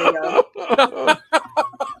I can think of.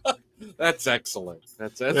 That's excellent.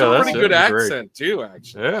 That's Yeah, a that's pretty good great. accent too,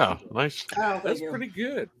 actually. Yeah, nice. Oh, That's thank you. pretty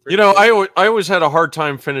good. You know, I always had a hard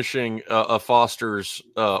time finishing a Foster's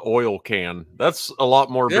oil can. That's a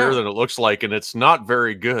lot more beer Yeah. than it looks like, and it's not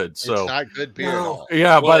very good. So It's not good beer at No. all.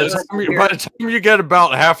 yeah, Well, by it's the time you get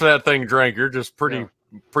about half of that thing drank, you're just pretty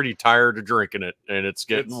tired of drinking it, and it's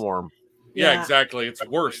getting It's- warm. Yeah, Yeah. exactly. It's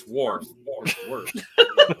worse, warm. Worse.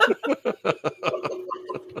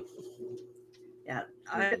 Yeah,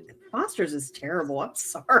 Foster's is terrible. I'm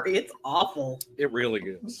sorry, it's awful. It really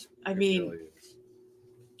is. I It mean, really is.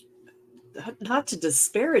 not to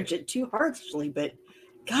disparage it too harshly, but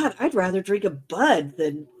God, I'd rather drink a Bud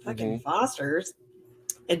than fucking Foster's.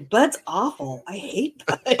 And Bud's awful. I hate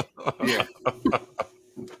Bud. Yeah.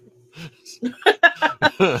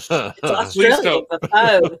 It's Australian, don't. but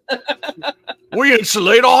oh. We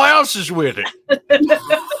insulate all houses with it.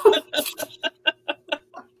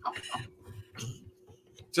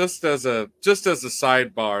 Just as a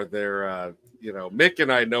sidebar, there, you know, Mick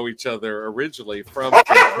and I know each other originally from all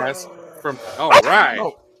right.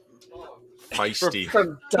 Oh. Feisty.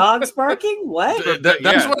 From dogs barking? What? That's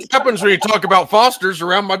Yeah. what happens when you talk about Foster's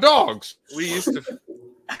around my dogs. We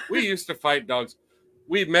used to fight dogs.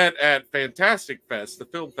 We met at Fantastic Fest, the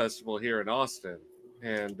film festival here in Austin,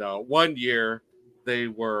 and one year they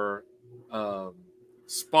were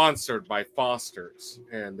sponsored by Foster's,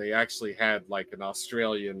 and they actually had like an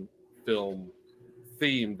Australian film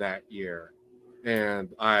theme that year. And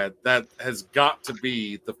that has got to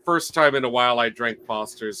be the first time in a while I drank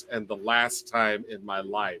Foster's, and the last time in my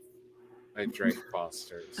life I drank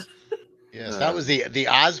Foster's. Yes, that was the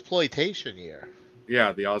Ozploitation year,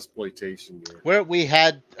 Yeah, the Ozploitation year. where we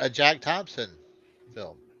had a Jack Thompson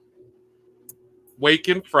film. Wake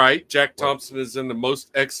in Fright. Jack Thompson is in the most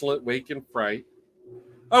excellent Wake in Fright.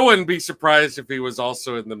 I wouldn't be surprised if he was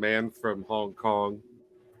also in The Man from Hong Kong.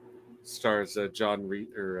 Stars John Reed,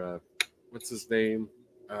 or what's his name?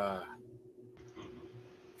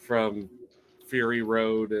 From Fury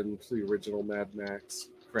Road and the original Mad Max.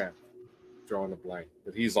 Crap, drawing a blank.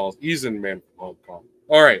 But he's in Man from Hong Kong.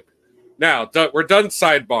 All right, now we're done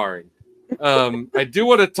sidebarring. I do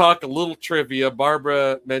want to talk a little trivia.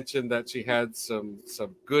 Barbara mentioned that she had some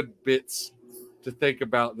good bits to think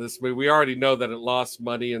about this movie. We already know that it lost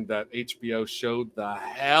money and that HBO showed the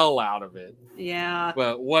hell out of it. Yeah.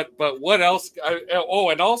 But what else?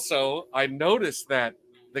 And also I noticed that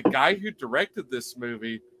the guy who directed this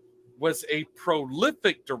movie was a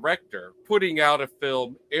prolific director, putting out a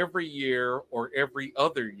film every year or every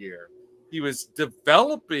other year. He was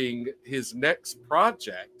developing his next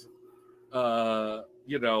project,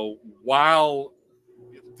 you know, while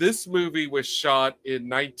this movie was shot in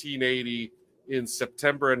 1980 in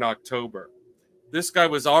September and October. This guy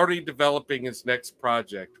was already developing his next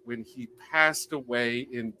project when he passed away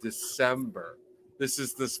in December. This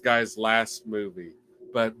is this guy's last movie.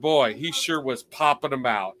 But boy, he sure was popping them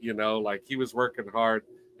out, you know, like he was working hard.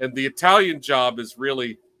 And The Italian Job is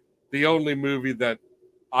really the only movie that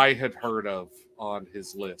I had heard of on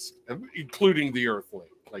his list, including The Earthling.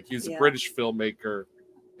 Like, he's a British filmmaker,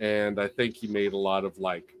 and I think he made a lot of,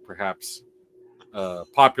 like, perhaps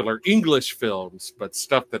popular English films, but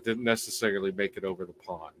stuff that didn't necessarily make it over the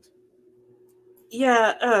pond.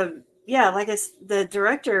 Yeah, like the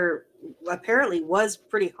director apparently was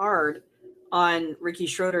pretty hard on Ricky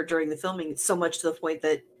Schroeder during the filming, so much to the point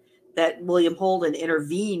that William Holden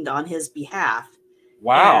intervened on his behalf.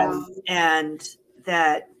 Wow. And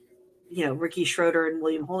that, you know, Ricky Schroeder and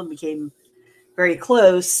William Holden became very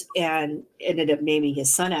close and ended up naming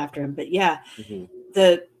his son after him. But yeah,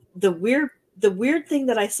 the weird thing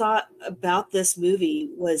that I saw about this movie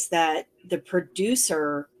was that the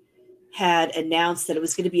producer had announced that it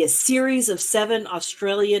was going to be a series of 7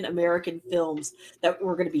 Australian American films that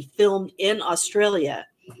were going to be filmed in Australia.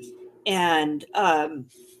 And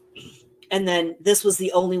and then this was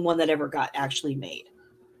the only one that ever got actually made.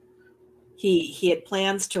 He had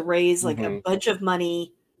plans to raise like a bunch of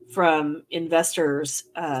money from investors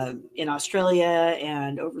in Australia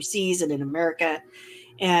and overseas and in America,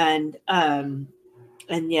 and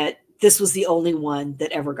yet this was the only one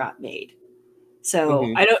that ever got made.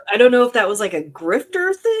 So I don't know if that was like a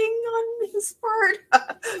grifter thing on his part.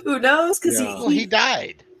 Who knows? Because he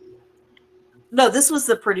died. No, this was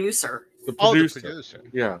the producer. The producer.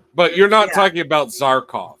 Yeah, but you're not talking about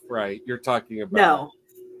Zarkov, right? You're talking about no.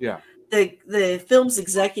 Yeah. The film's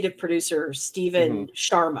executive producer, Stephen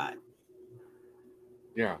Sharma.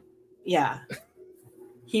 Yeah. Yeah.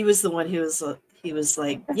 He was the one who was he was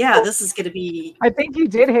like, yeah, this is going to be. I think you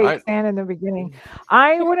did hate Stan in the beginning.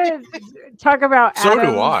 I want to talk about so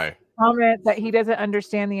Adam's do I. comment that he doesn't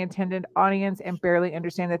understand the intended audience and barely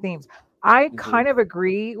understand the themes. I kind of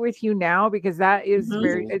agree with you now, because that is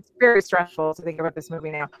it's very stressful to think about this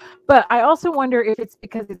movie now. But I also wonder if it's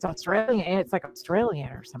because it's Australian and it's like Australian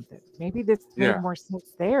or something. Maybe this made more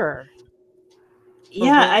sense there.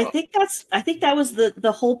 Yeah, I think that was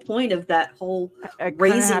the whole point of that whole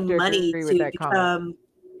raising money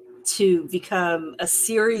to become a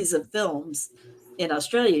series of films in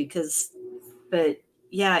Australia. But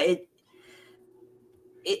yeah,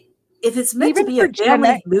 if it's meant to be a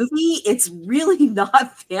family movie, it's really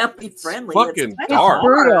not family friendly. Fucking it's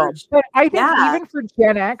brutal. But I think even for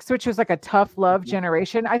Gen X, which was like a tough love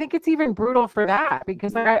generation, I think it's even brutal for that,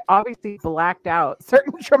 because like, I obviously blacked out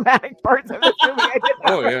certain traumatic parts of the movie. I did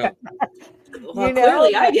not well,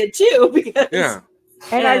 clearly I did too. Because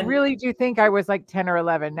and I really do think I was like 10 or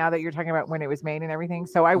 11. Now that you're talking about when it was made and everything,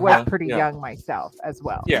 so I was pretty young myself as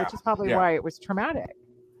well, which is probably why it was traumatic.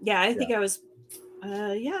 Yeah, I think I was.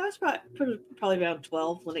 I was probably around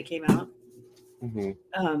 12 when it came out.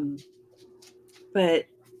 But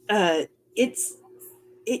it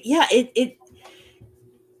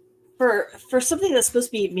for something that's supposed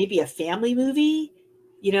to be maybe a family movie,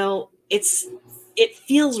 you know, it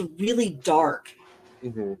feels really dark,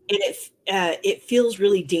 and it feels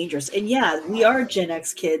really dangerous. And yeah, we are Gen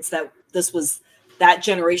X kids. That this was that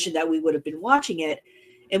generation that we would have been watching it,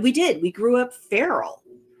 and we did. We grew up feral,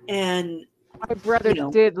 and my brothers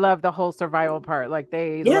did love the whole survival part. Like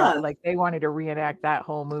they they wanted to reenact that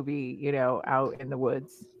whole movie, you know, out in the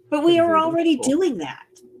woods. But we were already doing that.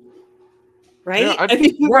 Right? Yeah, I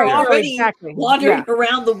mean, we were already wandering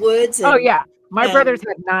around the woods. And, my brothers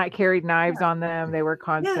had not carried knives on them. They were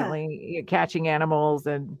constantly catching animals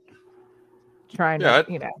and trying to,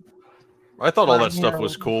 you know. I thought all that stuff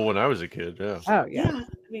was cool when I was a kid. Yeah. Oh yeah. I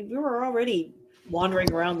mean, we were already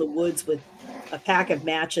wandering around the woods with a pack of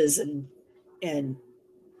matches and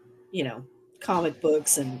you know, comic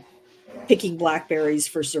books and picking blackberries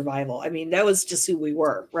for survival. I mean, that was just who we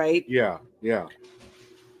were, right? Yeah.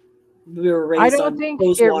 We were raised on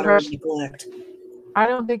close water and neglect. I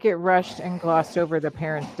don't think it rushed and glossed over the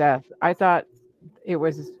parent's death. I thought it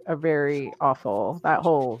was a very awful, that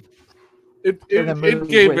whole it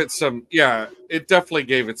gave it some it definitely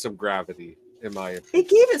gave it some gravity, in my opinion. It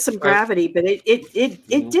gave it some gravity, but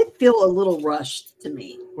it did feel a little rushed to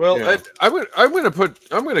me. Well, I'm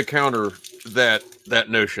going to counter that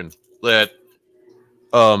notion that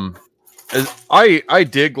I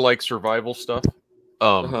dig like survival stuff.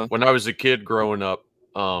 When I was a kid growing up,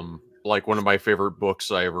 like one of my favorite books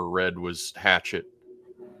I ever read was Hatchet.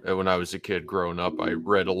 When I was a kid growing up, I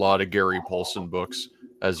read a lot of Gary Paulson books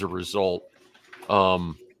as a result.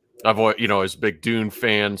 I've always, you know, I was a big Dune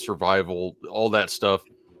fan, survival, all that stuff.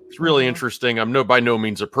 It's really interesting. I'm by no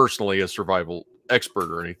means personally a survival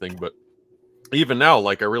expert or anything, but even now,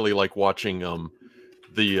 like I really like watching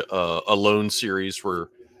the Alone series, where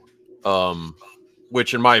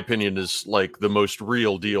which in my opinion is like the most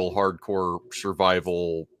real deal hardcore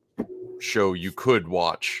survival show you could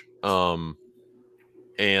watch.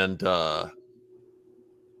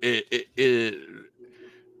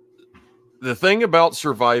 The thing about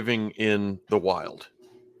surviving in the wild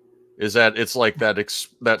is that it's like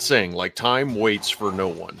that saying, like time waits for no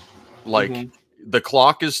one. Like the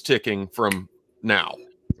clock is ticking from now.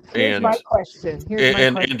 Here's my question.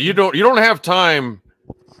 And you don't have time.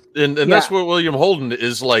 And that's what William Holden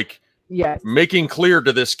is like making clear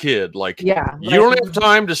to this kid. Like, you don't have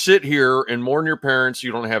time to sit here and mourn your parents.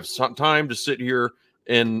 You don't have time to sit here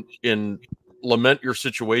and lament your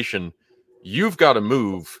situation. You've got to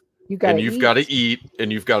move. You've got to eat,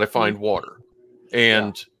 and you've got to find water.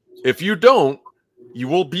 And if you don't, you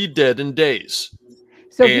will be dead in days.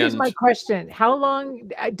 So here's my question. How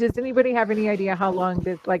long, does anybody have any idea how long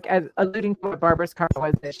this, like, as alluding to what Barbara's car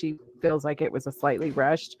was, that she feels like it was a slightly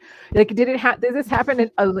rushed. Like, did this happen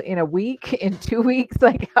in a week, in 2 weeks?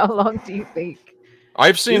 Like, how long do you think?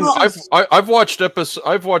 I've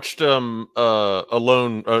watched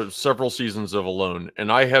Alone, several seasons of Alone,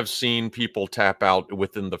 and I have seen people tap out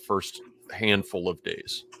within the first handful of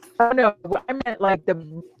days. Oh no, I meant like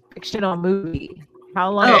the fictional movie.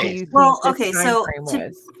 How long do you think this time frame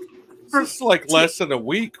was? It's like less than a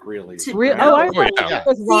week, really. Really? No. Oh, I thought it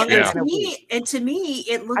was longer than a week. And to me,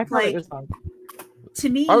 it I looked thought like it was longer. to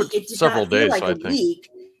me would- it did several not feel days, like I a think. week.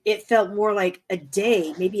 It felt more like a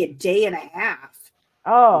day, maybe a day and a half.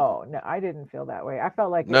 Oh no, I didn't feel that way. I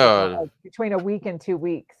felt like it was like between a week and 2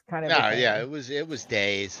 weeks, kind of. No, a thing. yeah, it was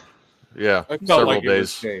days. Yeah, I felt several like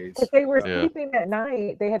days. If they were Yeah. sleeping at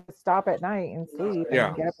night, they had to stop at night and sleep, and Yeah,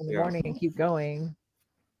 then get up in the morning and keep going.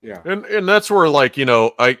 Yeah. And that's where, like, you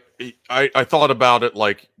know, I thought about it,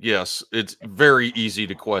 like, yes, it's very easy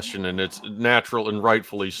to question, and it's natural and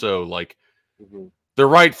rightfully so. Like, the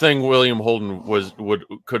right thing William Holden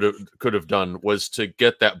could have done was to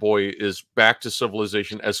get that boy back to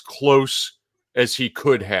civilization as close as he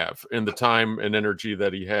could have in the time and energy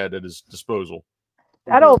that he had at his disposal.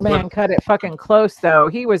 That old man cut it fucking close, though.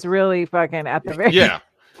 He was really fucking at the very. Yeah.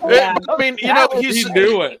 Yeah. I mean, you know, He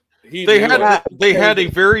knew it. They had a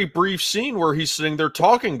very brief scene where he's sitting there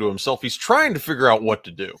talking to himself. He's trying to figure out what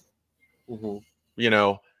to do. You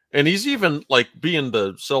know, and he's even, like, being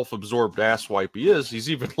the self-absorbed asswipe he is, he's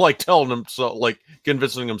even, like, telling himself, like,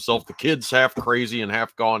 convincing himself the kid's half crazy and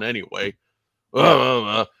half gone anyway.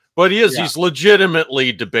 But he's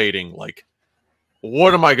legitimately debating, like,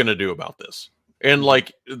 what am I going to do about this? And,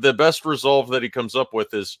 like, the best resolve that he comes up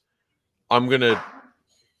with is,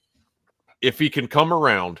 if he can come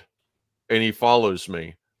around and he follows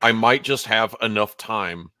me, I might just have enough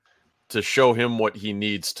time to show him what he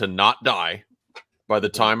needs to not die by the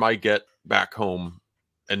time I get back home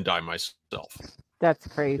and die myself. That's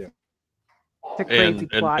crazy. It's a crazy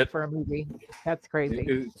plot for a movie. That's crazy.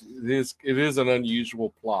 It is an unusual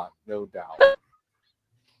plot, no doubt.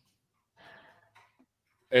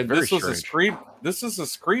 And this is a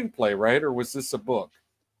screenplay, right? Or was this a book?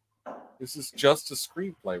 This is just a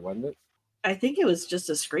screenplay, wasn't it? I think it was just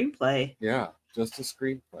a screenplay. Yeah, just a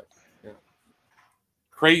screenplay. Yeah.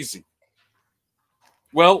 Crazy.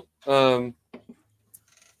 Well, I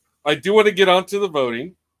do want to get on to the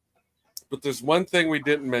voting, but there's one thing we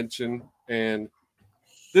didn't mention, and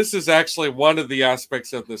this is actually one of the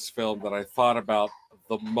aspects of this film that I thought about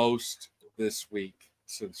the most this week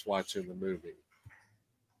since watching the movie.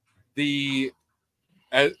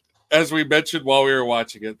 As we mentioned while we were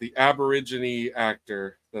watching it, the Aborigine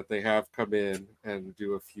actor that they have come in and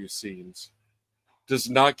do a few scenes does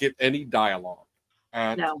not get any dialogue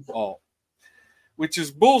at all, which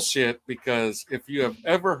is bullshit, because if you have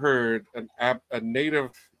ever heard a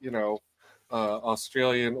native,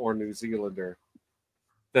 Australian or New Zealander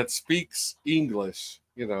that speaks English,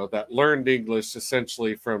 that learned English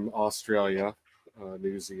essentially from Australia,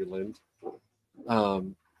 New Zealand,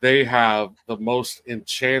 they have the most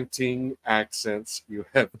enchanting accents you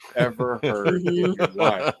have ever heard in your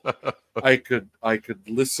life. I could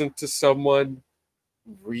listen to someone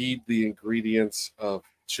read the ingredients of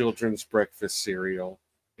children's breakfast cereal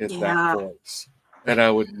in that voice, and I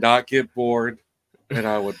would not get bored, and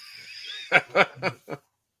I would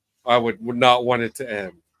not want it to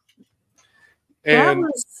end. And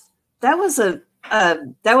that was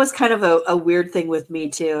kind of a weird thing with me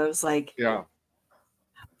too. I was like,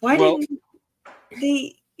 why didn't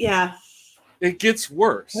they? Yeah, it gets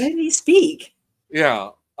worse. Why didn't he speak? Yeah,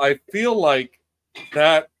 I feel like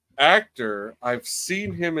that actor, I've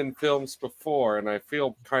seen him in films before, and I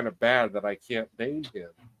feel kind of bad that I can't name him.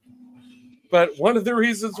 But one of the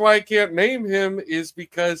reasons why I can't name him is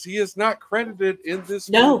because he is not credited in this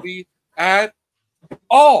movie at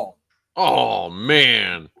all. Oh,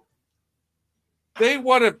 man. They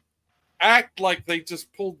want to act like they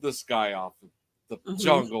just pulled this guy off the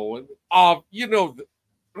jungle. And, I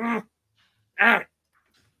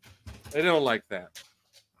don't like that.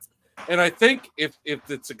 And I think if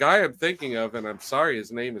it's a guy I'm thinking of, and I'm sorry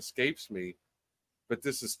his name escapes me, but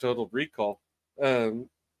this is Total Recall,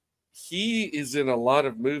 he is in a lot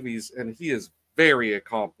of movies, and he is very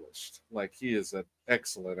accomplished. Like, he is an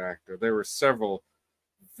excellent actor. There were several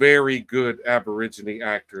very good Aborigine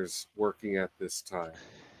actors working at this time.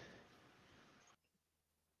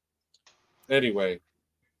 Anyway,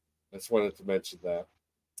 I just wanted to mention that.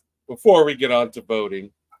 Before we get on to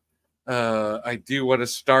voting, I do want to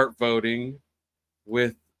start voting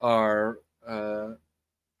with our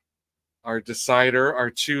decider, our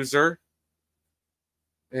chooser.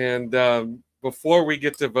 And before we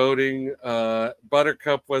get to voting,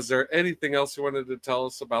 Buttercup, was there anything else you wanted to tell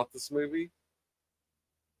us about this movie?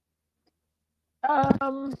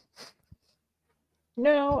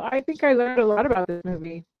 No, I think I learned a lot about this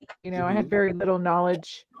movie. You know, I had very little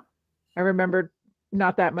knowledge. I remembered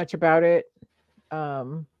not that much about it.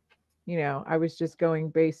 You know, I was just going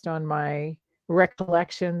based on my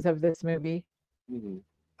recollections of this movie,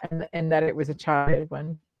 and that it was a childhood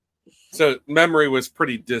one. So memory was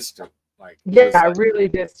pretty distant, like really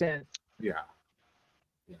distant. Yeah.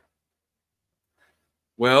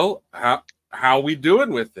 Well, how we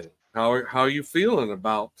doing with it? How you feeling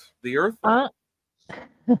about the Earthling?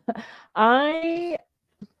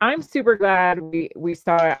 I'm super glad we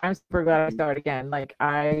saw it. I'm super glad I saw it again. Like,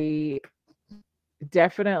 I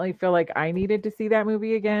definitely feel like I needed to see that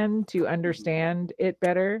movie again to understand it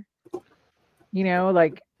better. You know,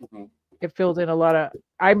 like it filled in a lot of.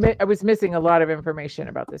 I was missing a lot of information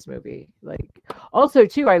about this movie. Like, also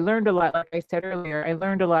too, I learned a lot. Like I said earlier, I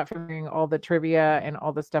learned a lot from hearing all the trivia and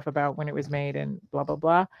all the stuff about when it was made and blah blah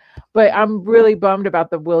blah. But I'm really bummed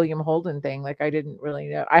about the William Holden thing. Like, I didn't really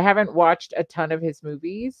know. I haven't watched a ton of his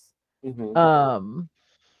movies, but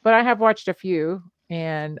I have watched a few,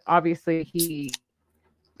 and obviously he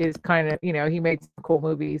is kind of, you know, he made some cool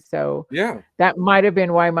movies. So yeah, that might have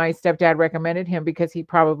been why my stepdad recommended him, because he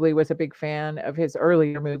probably was a big fan of his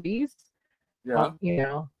earlier movies. Yeah. You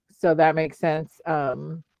know, so that makes sense.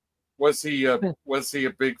 Was he a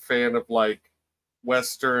big fan of like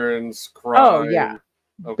westerns, crime? Oh yeah.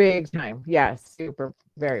 Okay. Big time. Yes, super,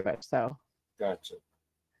 very much so. Gotcha.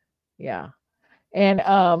 Yeah. And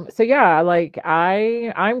so yeah, like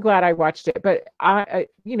I'm glad I watched it, but I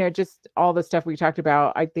you know, just all the stuff we talked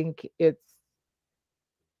about, I think it's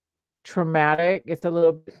traumatic. It's a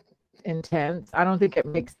little bit intense. I don't think it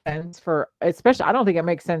makes sense I don't think it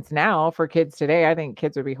makes sense now for kids today. I think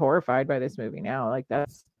kids would be horrified by this movie now. Like,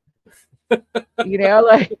 that's you know,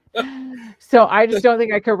 like, so I just don't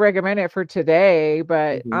think I could recommend it for today,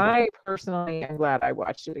 but I personally am glad I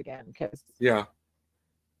watched it again, because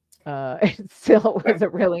it still was a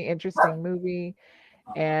really interesting movie,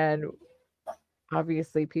 and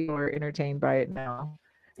obviously people are entertained by it now.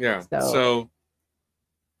 Yeah.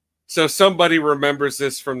 So somebody remembers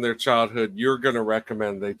this from their childhood. You're going to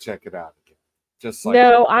recommend they check it out again. Just like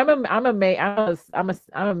no, I'm a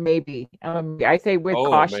maybe. I say with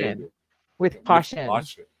caution. With caution.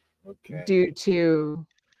 Okay. Due to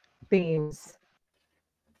themes.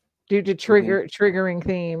 Due to triggering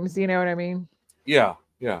themes, you know what I mean? Yeah,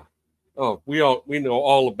 yeah. Oh, we know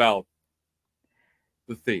all about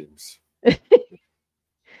the themes.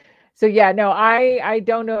 So yeah, no, I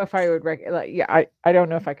don't know if I would I don't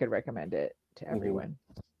know if I could recommend it to everyone.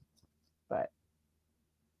 But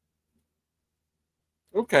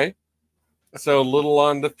okay. So a little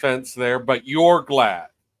on the fence there, but you're glad.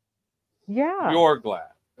 Yeah. You're glad.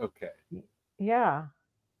 Okay. Yeah.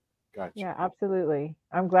 Gotcha. Yeah, absolutely.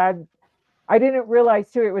 I'm glad. I didn't realize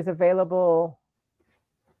too it was available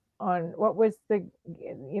on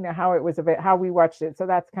how it was how we watched it. So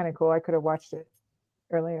that's kind of cool. I could have watched it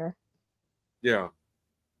earlier. Yeah.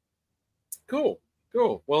 Cool.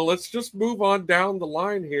 Well, let's just move on down the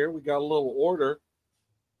line here. We got a little order.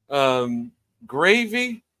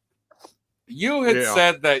 Gravy, you had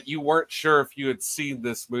said that you weren't sure if you had seen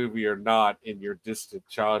this movie or not in your distant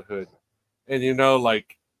childhood. And, you know,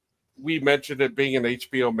 like, we mentioned it being an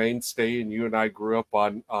HBO mainstay, and you and I grew up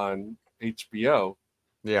on HBO.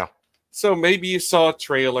 Yeah. So maybe you saw a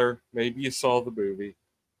trailer, maybe you saw the movie.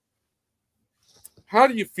 How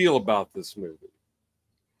do you feel about this movie?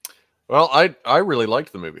 Well, I really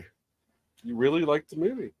liked the movie. You really liked the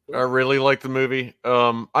movie? I really liked the movie.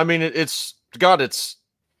 I mean, it's got its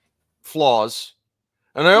flaws,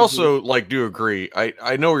 and I also do agree.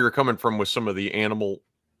 I know where you're coming from with some of the animal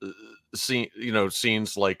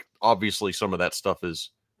scenes. Like, obviously some of that stuff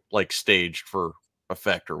is like staged for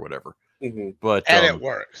effect or whatever. But it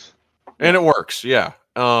works. And it works, yeah.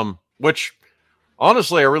 Which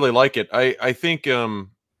honestly, I really like it. I think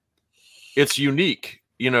it's unique.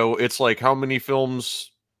 You know, it's like, how many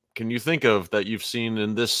films can you think of that you've seen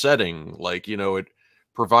in this setting? Like, you know, it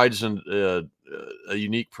provides a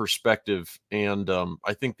unique perspective, and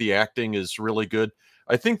I think the acting is really good.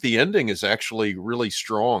 I think the ending is actually really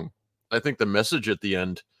strong. I think the message at the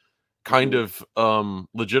end kind of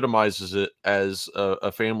legitimizes it as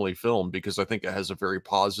a family film, because I think it has a very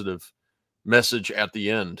positive message at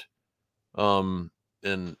the end.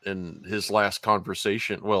 In his last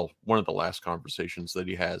conversation, well, one of the last conversations that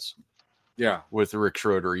he has, with Rick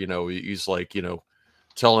Schroeder, you know, he's like, you know,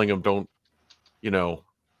 telling him, don't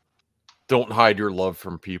hide your love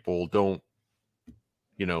from people, don't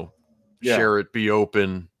Yeah. share it, be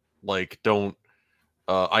open, like don't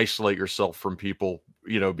isolate yourself from people,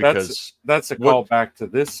 you know, because that's a what- callback to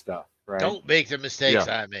this stuff, right? Don't make the mistakes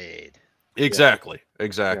I made. exactly.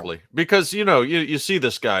 Because you know, you see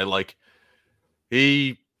this guy, like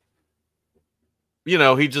he, you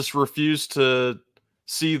know, he just refused to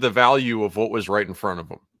see the value of what was right in front of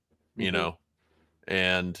him, you know,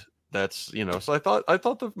 and that's, you know, so I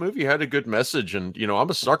thought the movie had a good message, and you know, I'm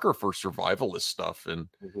a sucker for survivalist stuff, and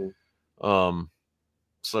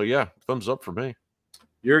so yeah, thumbs up for me.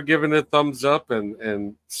 You're giving it thumbs up,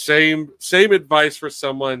 and same advice for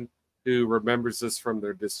someone who remembers this from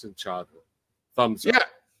their distant childhood. Thumbs up.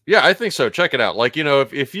 Yeah, I think so. Check it out. Like, you know,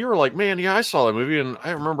 if you're like, man, yeah, I saw that movie and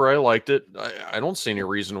I remember I liked it, I don't see any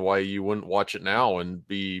reason why you wouldn't watch it now and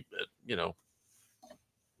be, you know,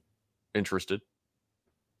 interested.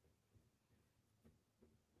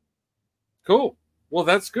 Cool. Well,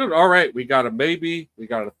 that's good. All right, we got a maybe, we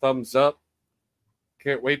got a thumbs up.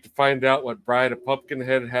 Can't wait to find out what Bride of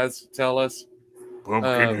Pumpkinhead has to tell us.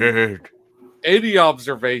 Pumpkinhead. Any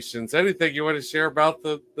observations? Anything you want to share about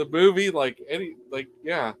the movie? Like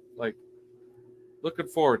looking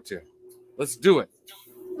forward to. Let's do it.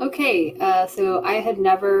 Okay, so I had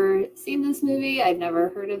never seen this movie. I'd never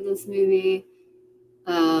heard of this movie.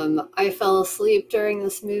 I fell asleep during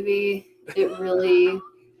this movie. It really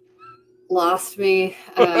lost me.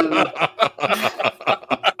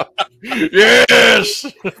 Yes.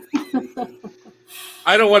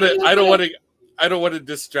 I don't want to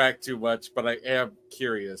distract too much, but I am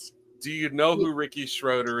curious. Do you know who Ricky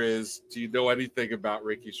Schroeder is? Do you know anything about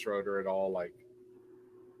Ricky Schroeder at all? Like,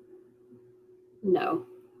 No.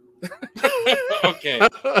 Okay.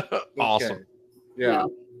 Awesome. Okay. Yeah.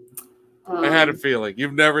 No. I had a feeling.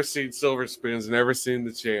 You've never seen Silver Spoons, never seen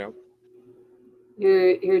The Champ.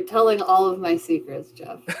 You're telling all of my secrets,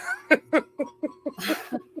 Jeff.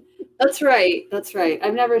 That's right. That's right.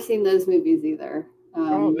 I've never seen those movies either.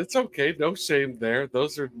 Oh, it's okay. No shame there.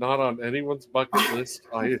 Those are not on anyone's bucket list,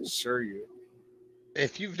 I assure you.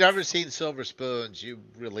 If you've never seen Silver Spoons, you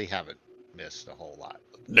really haven't missed a whole lot.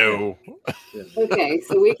 No. Yeah. Okay,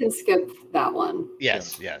 so we can skip that one.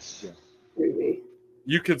 Yes. Movie.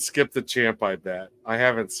 You could skip The Champ, I bet. I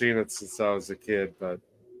haven't seen it since I was a kid, but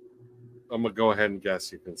I'm going to go ahead and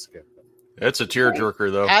guess you can skip it. That's a tearjerker,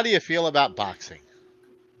 though. How do you feel about boxing?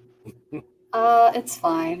 It's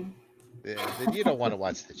fine. Yeah, then you don't want to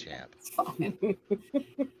watch The Champ. It's fine.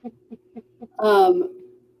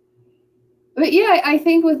 But yeah, I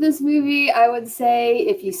think with this movie, I would say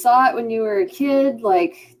if you saw it when you were a kid,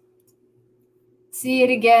 like, see it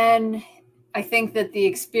again. I think that the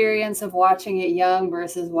experience of watching it young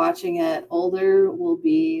versus watching it older will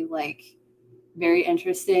be, like, very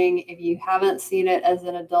interesting. If you haven't seen it as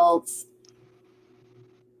an adult,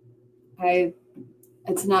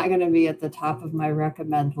 it's not going to be at the top of my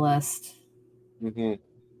recommend list. Mm-hmm.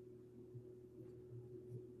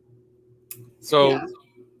 So, Yeah.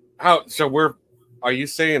 are you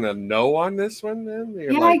saying a no on this one then?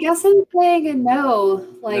 You're I guess I'm saying a no.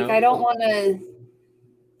 Like, No? I don't want to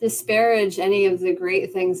disparage any of the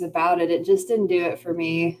great things about it. It just didn't do it for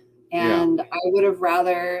me. And I would have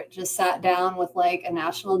rather just sat down with, like, a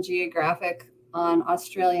National Geographic on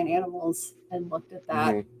Australian animals and looked at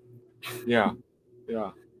that. Mm-hmm. Yeah.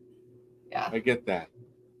 I get that.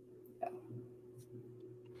 Yeah.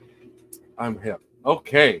 I'm hip.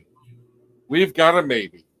 Okay. We've got a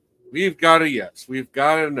maybe. We've got a yes. We've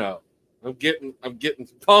got a no. I'm getting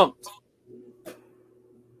pumped.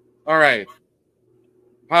 All right.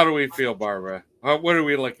 How do we feel, Barbara? What are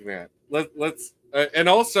we looking at? Let's and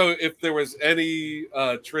also if there was any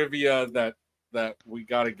trivia that we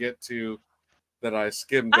got to get to that I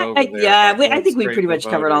skimmed over there. I think we pretty much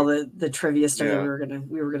covered all the trivia stuff that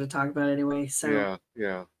we were gonna talk about anyway. So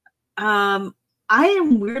yeah. I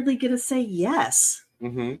am weirdly gonna say yes.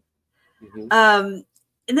 Mm-hmm. Mm-hmm.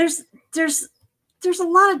 And there's a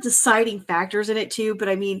lot of deciding factors in it too, but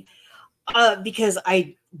I mean, because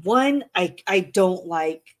I don't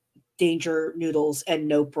like danger noodles and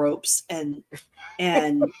nope ropes, and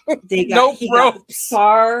they got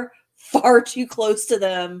far too close to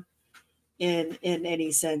them in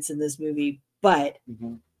any sense in this movie. But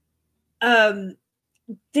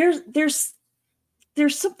there's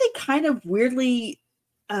something kind of weirdly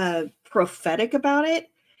prophetic about it.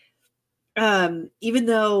 Even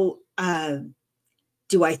though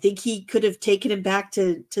do I think he could have taken him back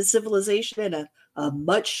to civilization in a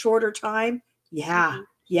much shorter time? Yeah,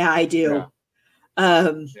 I do.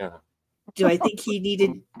 Do I think he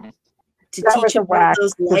needed to teach him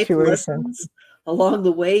those life lessons along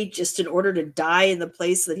the way just in order to die in the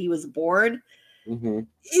place that he was born?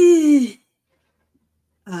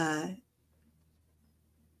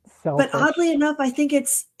 Selfish. But oddly enough, I think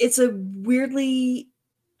it's a weirdly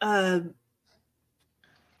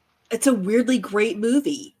great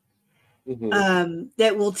movie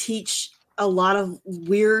that will teach a lot of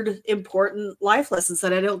weird, important life lessons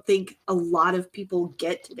that I don't think a lot of people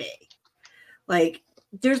get today. Like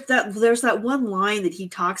there's that one line that he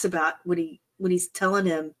talks about when he's telling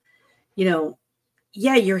him, you know,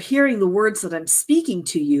 yeah, you're hearing the words that I'm speaking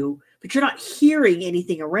to you, but you're not hearing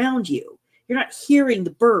anything around you. You're not hearing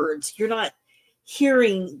the birds. You're not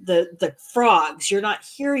hearing the frogs. You're not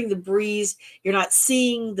hearing the breeze. You're not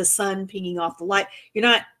seeing the sun pinging off the light. You're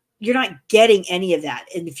not getting any of that.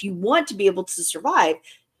 And if you want to be able to survive,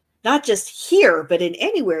 not just here, but in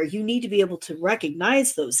anywhere, you need to be able to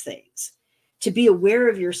recognize those things, to be aware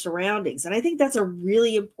of your surroundings. And I think that's a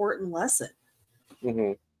really important lesson.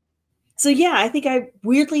 Mm-hmm. So yeah,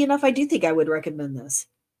 weirdly enough, I do think I would recommend this.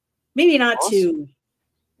 Maybe not to,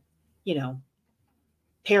 you know,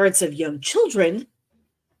 parents of young children,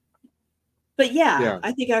 but yeah,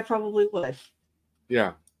 I think I probably would.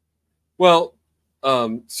 Yeah. Well,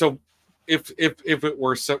 so if it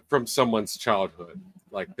were from someone's childhood,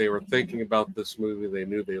 like they were thinking about this movie, they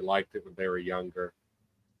knew they liked it when they were younger,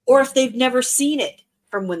 or if they've never seen it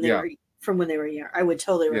from when they were young, I would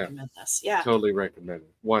totally recommend this. Yeah, totally recommend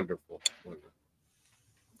it. Wonderful.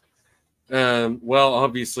 Well,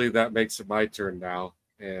 obviously that makes it my turn now,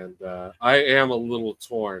 and I am a little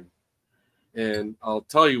torn, and I'll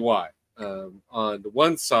tell you why. On the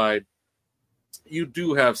one side, you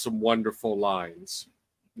do have some wonderful lines,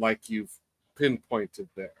 like you've pinpointed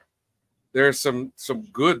there. There are some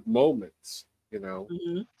good moments, you know,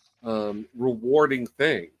 rewarding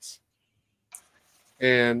things.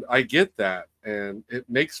 And I get that. And it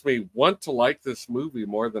makes me want to like this movie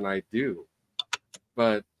more than I do.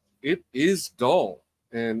 But it is dull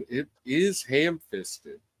and it is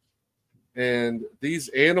ham-fisted. And these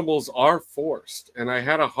animals are forced. And I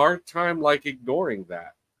had a hard time like ignoring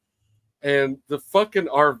that. And the fucking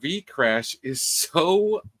RV crash is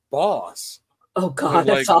so boss. Oh God,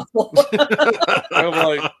 that's awful. I'm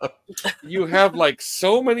like, you have like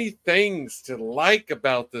so many things to like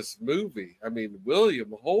about this movie. I mean,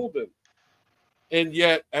 William Holden. And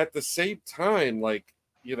yet at the same time, like,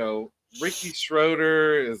 you know, Ricky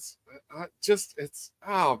Schroeder is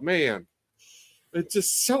oh man, it's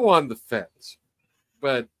just so on the fence.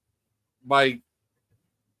 But my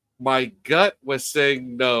gut was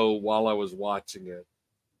saying no while I was watching it.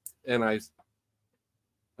 And I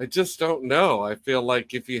just don't know. I feel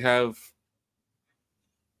like if you have,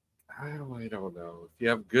 I don't know, if you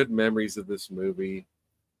have good memories of this movie,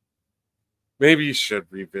 maybe you should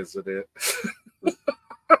revisit it.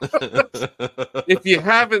 If you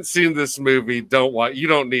haven't seen this movie, you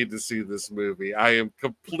don't need to see this movie. I am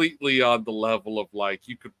completely on the level of like,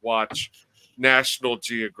 you could watch National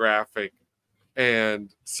Geographic and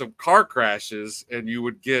some car crashes and you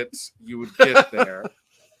would get there.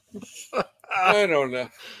 I don't know.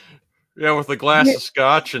 Yeah, with a glass of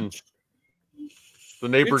scotch and the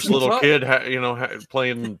neighbor's little kid,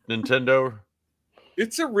 playing Nintendo.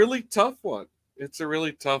 It's a really tough one.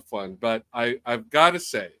 But I've got to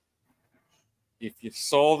say, if you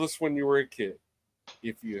saw this when you were a kid,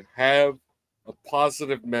 if you have a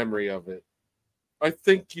positive memory of it, I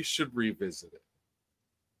think you should revisit it.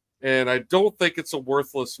 And I don't think it's a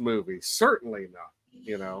worthless movie. Certainly not,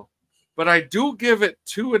 you know. But I do give it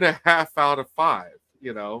 2.5 out of 5,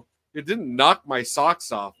 you know. It didn't knock my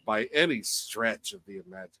socks off by any stretch of the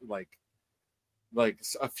imagination. Like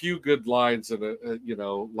a few good lines and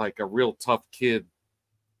like a real tough kid.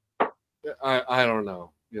 I don't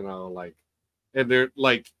know, you know, like, and they're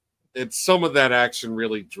like, and some of that action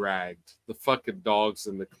really dragged. The fucking dogs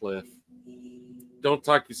in the cliff. Don't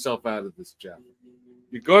talk yourself out of this, Jeff.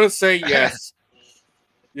 You're going to say yes.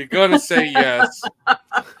 You're going to say yes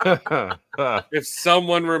if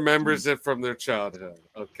someone remembers it from their childhood,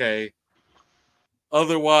 okay?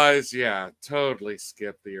 Otherwise, yeah, totally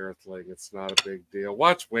skip the Earthling. It's not a big deal.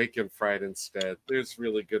 Watch Wake and Fright instead. There's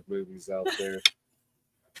really good movies out there.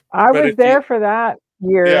 I was there for that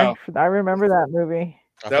year. Yeah. I remember that movie.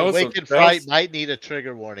 Wake and Fright might need a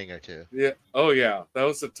trigger warning or two. Yeah. Oh, yeah. That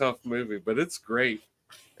was a tough movie, but it's great.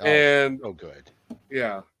 Oh, good.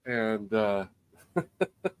 Yeah. And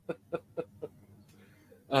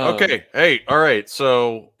okay. Hey, all right.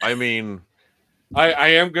 So, I mean, I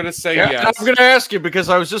am going to say yes. I'm going to ask you because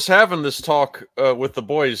I was just having this talk with the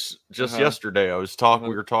boys just yesterday.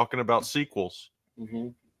 We were talking about sequels. Mm-hmm.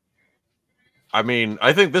 I mean,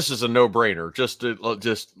 I think this is a no-brainer.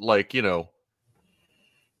 Just like, you know,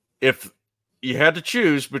 if you had to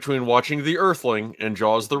choose between watching The Earthling and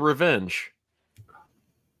Jaws the Revenge.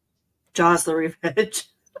 Jaws the Revenge.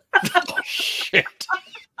 Oh, shit.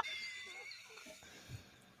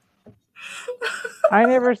 I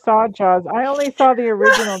never saw Jaws. I only saw the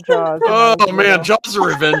original Jaws. when I Oh was man, little. Jaws of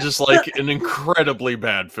Revenge is like an incredibly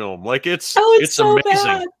bad film. Like it's so amazing.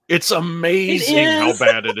 bad. It's amazing how is.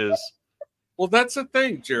 bad it is. Well, that's the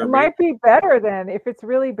thing, It Jeremy. might be better then. If it's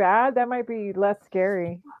really bad, that might be less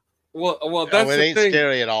scary. Well, No, that's it the ain't thing.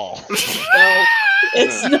 scary at all. No,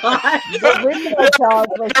 it's not. The original Jaws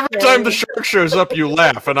was Every time the scary. shark shows up, you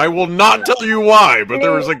laugh, and I will not tell you why, but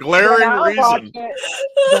there was a Then glaring I'll watch reason. it.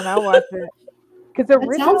 Then I'll watch it. Because the That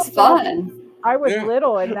original sounds Jaws, fun. I was Yeah.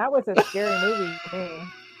 little, and that was a scary movie to me.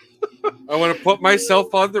 I want to put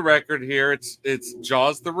myself on the record here. It's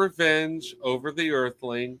Jaws the Revenge over the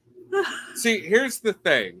Earthling. See, here's the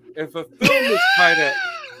thing: if a film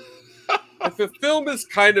is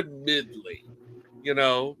kind of middling, you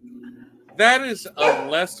know, that is a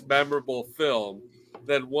less memorable film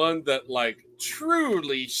than one that like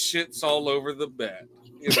truly shits all over the bed.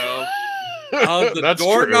 You know, on the That's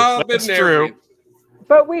doorknob true. That's and true. everything.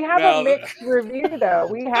 But we have Now- a mixed review, though.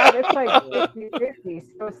 We have it's like 50-50.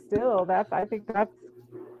 So still, I think that's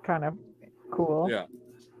kind of cool. Yeah.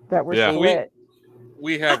 That we're Yeah. split.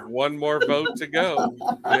 We have one more vote to go.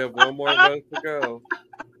 We have one more vote to go.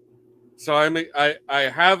 So I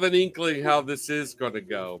have an inkling how this is going to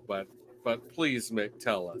go, but please, Mick,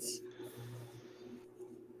 tell us.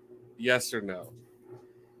 Yes or no?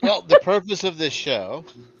 Well, the purpose of this show,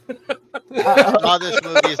 I saw this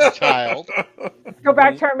movie as a child, Let's go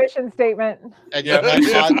back to our mission statement. and Yeah, you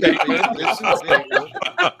mission thought statement, this mission statement.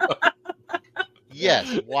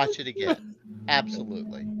 yes, watch it again.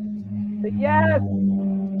 Absolutely. But yes,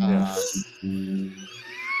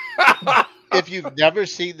 If you've never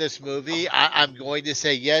seen this movie, I'm going to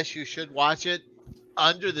say yes, you should watch it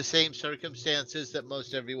under the same circumstances that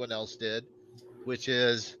most everyone else did, which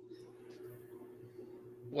is,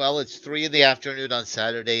 well, it's 3 p.m. on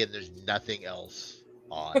Saturday and there's nothing else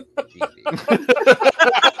on TV.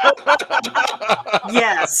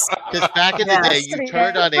 Yes. Because back in the day, Yes. you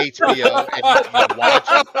turned on HBO and you watched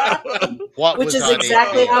what Which was is on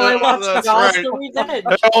exactly HBO. how I watched That's Jaws right. the Revenge.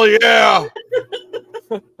 Hell yeah!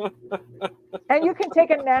 and you can take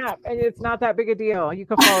a nap, and it's not that big a deal. You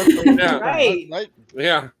can fall asleep. Yeah. Right.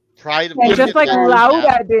 Yeah, Pride of Yeah, Just like Michigan.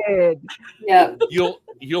 Lauda did. Yeah. you'll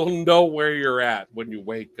know where you're at when you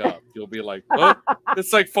wake up. You'll be like, oh,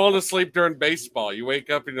 it's like falling asleep during baseball. You wake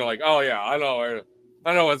up and you're like, oh yeah, I know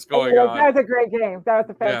what's going That on. was a great game. That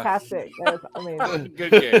was a Yeah. fantastic. That was amazing.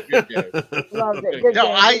 Good game, good game. Loved it. Good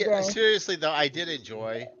No, game. Good game. seriously though, I did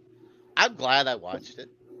enjoy. I'm glad I watched it.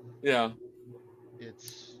 Yeah,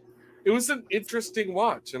 It's it was an interesting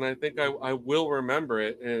watch, and I think I will remember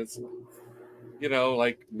it. And it's, you know,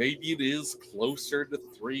 like maybe it is closer to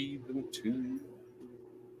 3 than 2.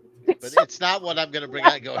 but it's not what I'm gonna bring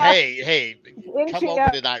out and go, hey, come Inching over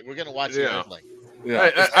up. tonight. We're gonna watch the Yeah. Earthling.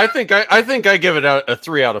 Yeah, I think I give it a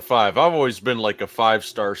 3 out of 5. I've always been like a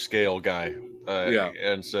 5-star scale guy. Yeah.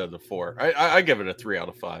 Instead of the 4. I give it a 3 out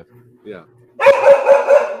of 5. yeah.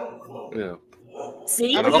 Yeah.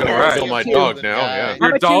 See? I'm Okay, gonna right. Kill my kill dog the now. guy. Yeah. I'm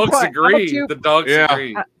Your a dogs 2.0. agree. The dogs Yeah.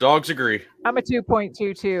 agree. Dogs agree. I'm a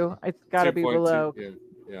 2.22. It's got to be 2.2, below. Yeah,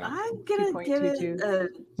 yeah. I'm gonna give it 2.22. a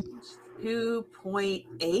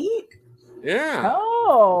 2.8. Yeah.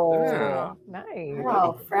 Oh, Yeah. nice.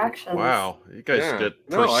 Wow, fractions. Wow, you guys Yeah. get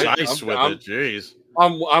No, precise with I'm- it. Jeez.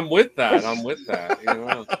 I'm with that. I'm with that. You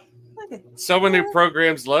know, Okay. someone who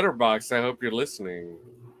programs Letterboxd. I hope you're listening.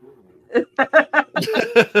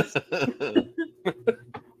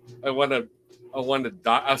 I want a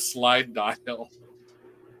slide dial.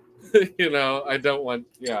 You know, I don't want.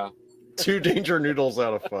 Yeah. 2 danger noodles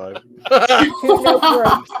out of 5. 2 nope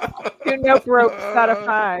ropes. 2 nope ropes out of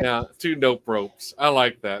 5. Yeah. 2 nope ropes. I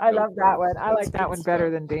like that. I nope love that rope. one. I That's like that good one stuff. better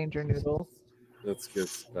than Danger Noodles. That's good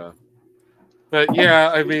stuff. But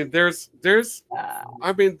yeah, I mean, there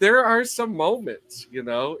are some moments, you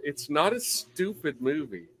know, it's not a stupid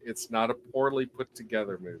movie. It's not a poorly put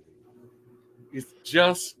together movie. It's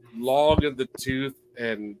just long in the tooth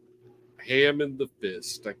and ham in the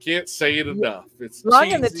fist. I can't say it enough. It's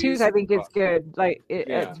Long in the cheesy Tooth, as I think it's fuck. good. Like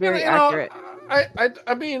Yeah. it's very You know, accurate.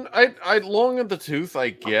 I mean, I long in the tooth,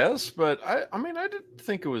 I guess, but I mean, I didn't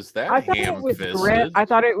think it was that I thought it was ham-fisted. grim. I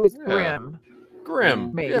thought it was Yeah. grim,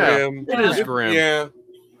 Grim. Maybe. Yeah, Grim. it is Yeah. grim. Yeah.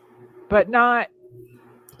 but not.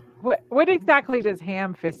 What exactly does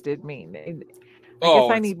ham-fisted mean? I Oh,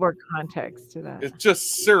 guess I it's- need more context to that. It's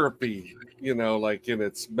just syrupy, you know, like in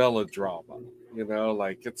its melodrama, you know,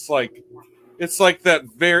 like it's like that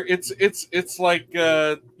very it's like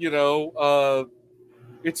you know,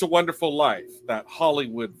 It's a Wonderful Life, that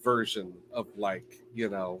Hollywood version of like, you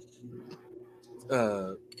know,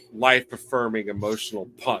 life affirming emotional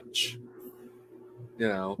punch. You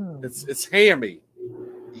know, Hmm. it's hammy.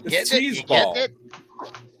 You It's get it? You cheeseball. get it?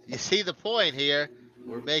 You see the point here.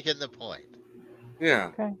 We're making the point. Yeah.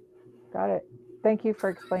 Okay, got it. Thank you for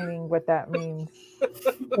explaining what that means.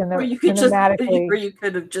 Or you could just, Cinematically. or you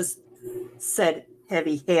could have just said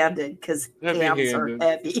heavy-handed because hams are Heavy-handed.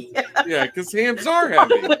 heavy. Yeah, because hams are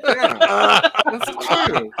heavy. Yeah, that's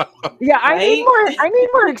true. Yeah, I need more. I need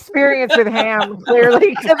more experience with ham.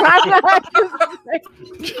 Clearly, because I'm not.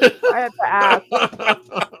 I have to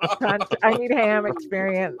ask. I need ham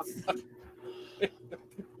experience.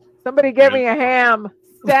 Somebody get me a ham.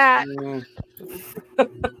 Stat. You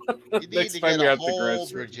need Next to time get you're a at the whole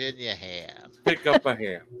grocery. Virginia ham. Pick up a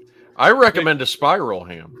ham. I recommend a spiral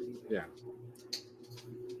ham. Yeah.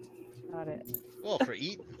 Got it. Well, for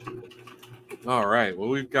eating, All right. Well,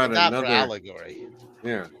 we've got not for another. allegory.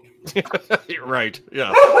 Yeah. Right.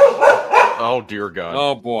 Yeah. Oh dear God.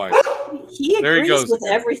 Oh boy. He There he agrees goes with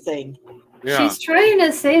again. everything. Yeah. She's trying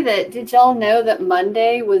to say that. Did y'all know that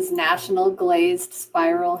Monday was National Glazed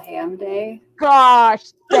Spiral Ham Day? Gosh,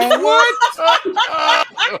 dang it.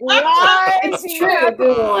 Why? It's do you true. have to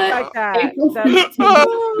Google be it. like that? April That's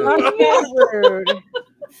 15th. rude.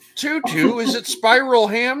 Tutu, is it spiral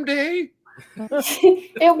ham day?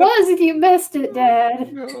 It was if you missed it,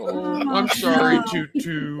 Dad. No, I'm sorry,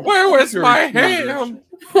 Tutu. Where was Your my Schroeders. ham?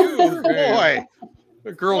 Oh, boy,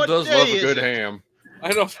 The girl What does day love a is good it? ham.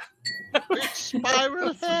 I don't. it's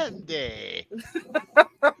Spiral Ham Day.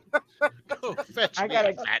 Go fetch I me gotta-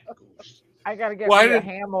 a fat goose. I gotta get Why me a did-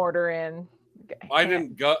 ham order in. I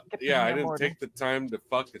didn't go. Get the Yeah, I ham didn't order. take the time to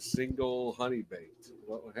fuck a single honey bait.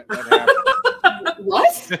 What happened?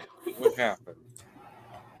 What? What happened?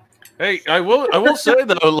 Hey, I will say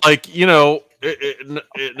though, like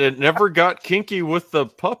it never got kinky with the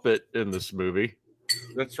puppet in this movie.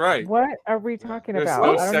 That's right. What are we talking There's about?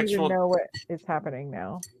 no I don't sexual- even know what is happening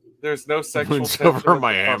now. There's no sexual It's tension over with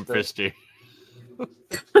my the ham puppet. fisty.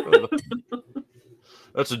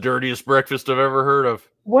 That's the dirtiest breakfast I've ever heard of.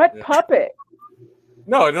 What Yeah. puppet?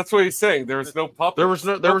 No, that's what he's saying. There was no puppet. There was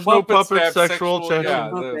no puppets to puppet have sexual Yeah,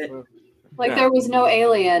 tension. the- Like Yeah. there was no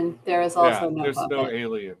alien. There was also yeah, no there's puppet. no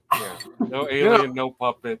alien. Yeah. No alien, no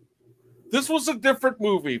puppet. This was a different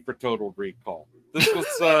movie for Total Recall. This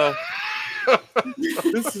was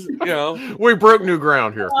this is We broke new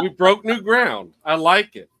ground here. we broke new ground. I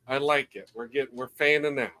like it. We're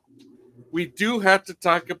fanning out. We do have to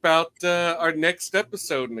talk about our next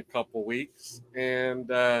episode in a couple weeks, and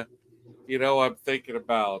I'm thinking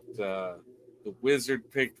about the wizard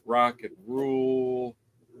picked rock and rule,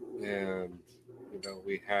 and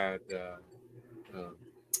we had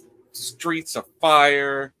Streets of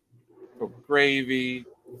Fire from Gravy.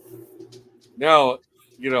 Now,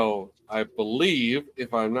 I believe,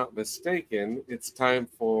 if I'm not mistaken, it's time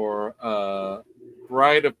for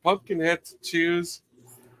Bride of Pumpkinhead to choose.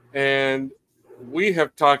 And we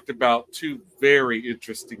have talked about two very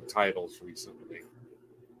interesting titles recently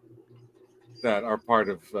that are part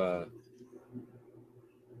of.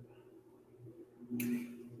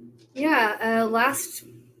 Last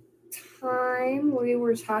time we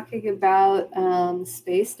were talking about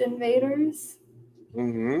Space Invaders.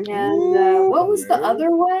 Mhm. And what was the Yeah.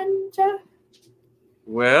 other one, Jeff?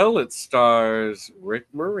 Well, it stars Rick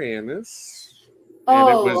Moranis. Oh,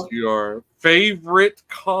 And it was your favorite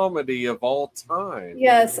comedy of all time.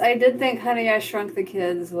 yes, I did think Honey, I Shrunk the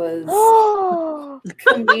Kids was Oh,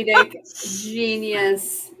 comedic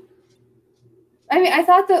genius. I mean, I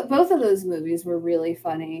thought that both of those movies were really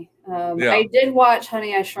funny. Yeah. I did watch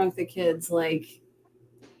Honey, I Shrunk the Kids like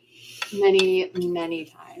many, many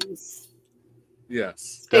times.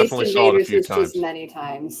 Yes. Definitely saw it a Invaders few is times. just many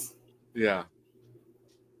times. Yeah.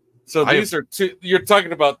 So I these are two. You're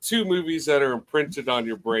talking about two movies that are imprinted on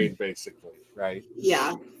your brain, basically, right?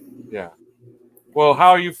 Yeah. Yeah. Well,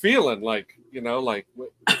 how are you feeling? Like,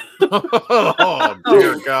 what- Oh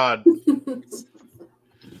dear God.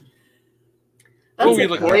 That's we a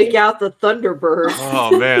look- Break out the Thunderbird.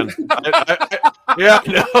 Oh man. Yeah,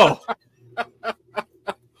 no.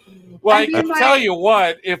 well, I I can mean, tell you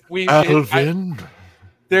what. If we, Alvin.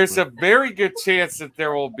 there's a very good chance that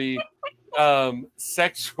there will be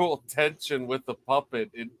sexual tension with the puppet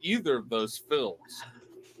in either of those films.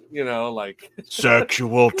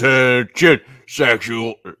 Sexual tension.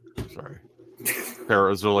 Sexual. Sorry.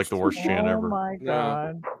 Parrots are like the worst chant oh ever. my No.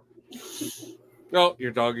 god. No,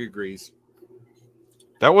 your dog agrees.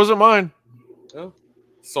 That wasn't mine. Oh,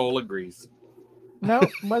 Soul agrees. Nope,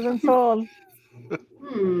 wasn't sold.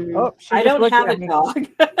 Oh, she I just don't looked have at a me. dog.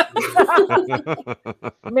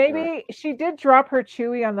 Maybe she did drop her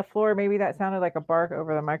Chewy on the floor. Maybe that sounded like a bark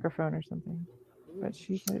over the microphone or something. but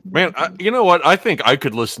she said, Man, you know what? I think I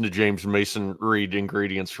could listen to James Mason read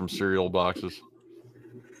ingredients from cereal boxes.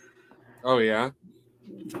 Oh yeah,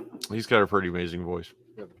 He's got a pretty amazing voice.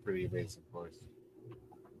 got a pretty amazing voice.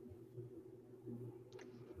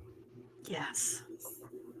 Yes.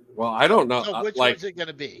 Well, I don't know. So which like, one's it going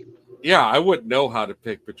to be? yeah, I wouldn't know how to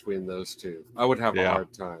pick between those two. I would have a Yeah.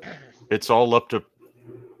 hard time. It's all up to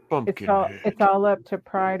Pumpkinhead. it's all up to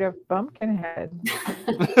Pride of Bumpkinhead.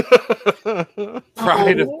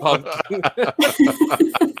 Pride of Pumpkin.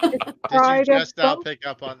 Pride Did you of just now Bump- pick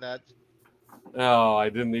up on that? Oh, I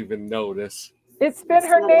didn't even notice. It's been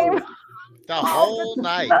her name The whole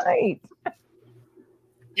night. tonight.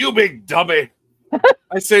 You big dummy.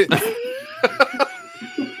 I say.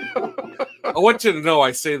 I want you to know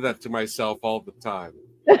I say that to myself all the time.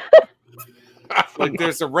 Like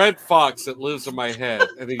there's a red fox that lives in my head,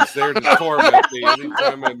 and he's there to torment me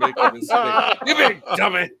anytime I make a mistake. You big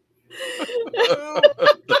dummy.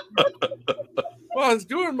 Well, I was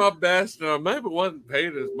doing my best, and I maybe wasn't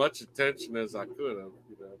paying as much attention as I could have.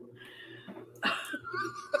 You know.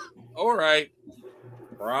 All right,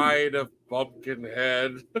 Pride of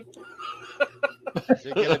Pumpkinhead. Is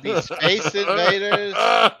it going to be Space Invaders?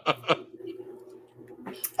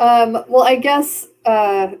 Well, I guess.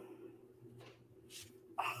 Oh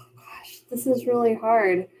gosh, this is really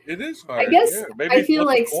hard. It is hard. I guess yeah. Maybe I feel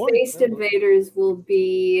flip a like coin. Space Invaders will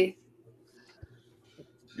be.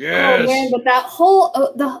 Yes. Oh man, but that whole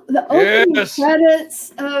the opening Yes.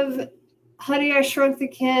 credits of Honey I Shrunk the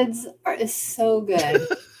Kids is so good.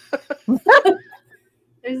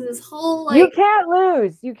 There's this whole like You can't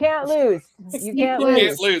lose. You can't lose. You can't You You lose.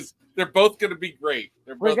 can't lose. They're both going to be great.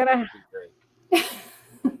 They're We're both gonna- be great.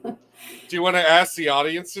 Do you want to ask the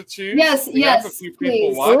audience to choose? Yes, We have a yes, few people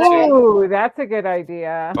please. watching. Ooh, that's a good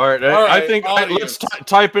idea. All right, All I right, think audience. let's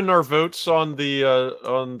type in our votes on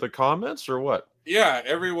the comments or what? Yeah,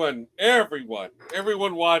 everyone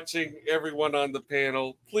watching, everyone on the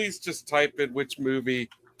panel, please just type in which movie,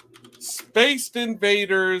 Space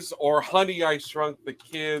Invaders or Honey I Shrunk the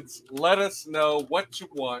Kids. Let us know what you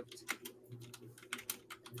want.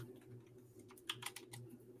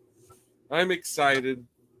 I'm excited.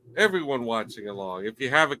 Everyone watching along. If you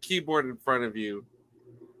have a keyboard in front of you,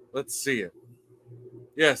 let's see it.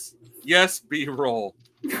 Yes. Yes, B-roll.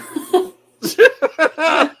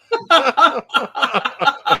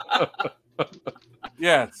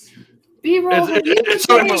 Yes. B-roll. It's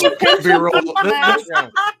almost B-roll.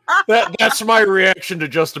 That's my reaction to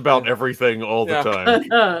just about everything all the Yeah. time.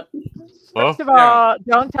 Huh? First of Yeah. all,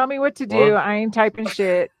 don't tell me what to do. What? I ain't typing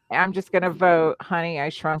shit. I'm just gonna vote Honey I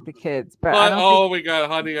Shrunk the Kids. But I don't Oh, we got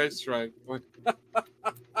Honey I Shrunk.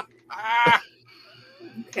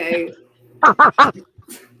 Okay. think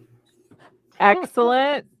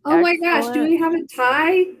excellent. Oh my gosh, do excellent. we have a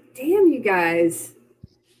tie? Damn, you guys.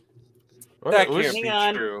 That We're can't Hang be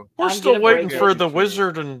on. true. we're I'm still gonna waiting break for it. the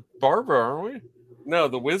Wizard and Barbara, aren't we? No,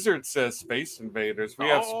 the wizard says Space Invaders. We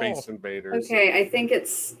have Oh. Space Invaders. Okay, I think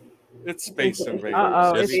it's It's Space Invaders.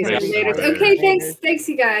 Uh-oh, It's Space Space Invaders. Invaders. Okay, thanks,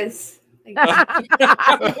 you guys. Thank you.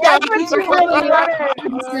 That's what you really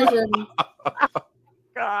wanted. Decision.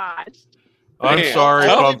 Gosh. I'm Man, sorry,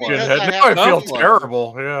 only Pumpkinhead. because I Now I have feel tough one.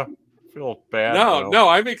 terrible. Yeah, I feel bad. now. No,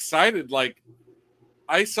 I'm excited. Like,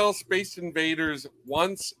 I saw Space Invaders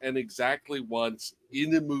once and exactly once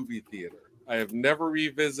in a movie theater. I have never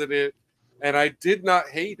revisited it, and I did not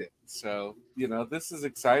hate it. So, this is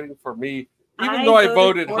exciting for me. Even though I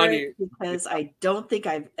voted for Honey. it because I don't think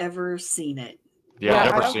I've ever seen it. Yeah, I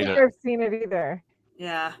never don't seen think it. I've seen it either.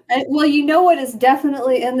 Yeah. Well, you know what is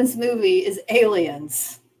definitely in this movie is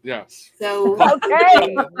aliens. Yes. So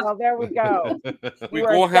Okay. Well, there we go. We You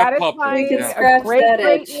go are have We puppets. can Yeah. scratch a great that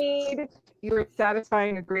itch. need. You are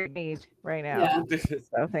satisfying a great need right now. yeah.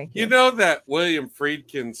 So thank you. You know that William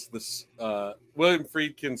Friedkin's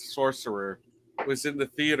Sorcerer was in the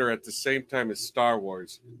theater at the same time as Star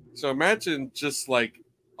Wars. So imagine just like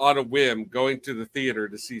on a whim going to the theater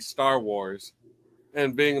to see Star Wars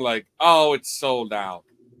and being like, "Oh, it's sold out."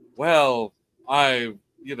 Well, I,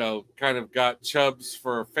 kind of got chubs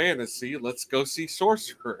for fantasy. Let's go see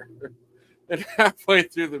Sorcerer. And halfway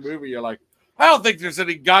through the movie, you're like, I don't think there's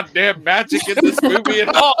any goddamn magic in this movie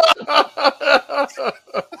at all.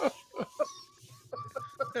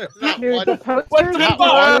 Not Dude, one- the posters not of the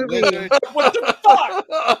one movie. wizard. What the fuck?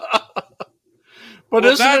 But Well,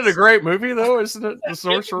 isn't it a that's- great movie though? Isn't it? The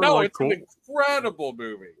Sorcerer, No, like it's cool. an incredible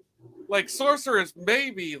movie. Like Sorcerer is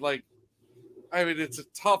maybe like, I mean, it's a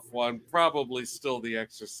tough one. Probably still The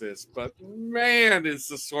Exorcist, but man, is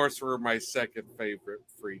the Sorcerer my second favorite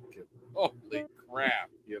Friedkin. Holy crap!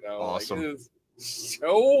 Like, it Awesome. is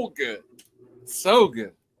so good, so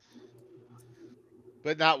good.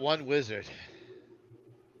 But not one wizard.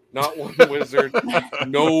 Not one wizard.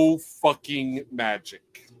 No fucking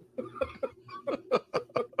magic.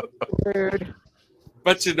 Rude.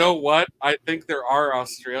 But you know what? I think there are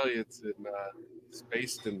Australians in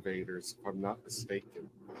Space Invaders, if I'm not mistaken.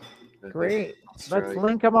 I think Great. Let's Australia-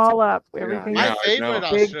 link them all up. Everything. My Yeah, I favorite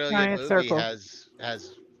know. Big, Australian giant movie circle. has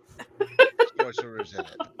sorcerers in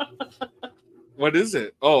it. What is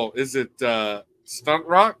it? Oh, is it Stunt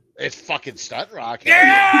Rock? It's fucking Stunt Rock. hell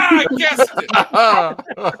Yeah, I guessed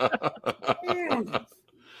it.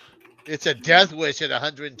 It's a death wish at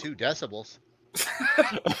 102 decibels.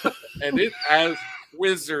 And it has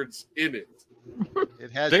wizards in it.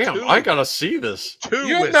 It has Damn, two, I gotta see this. two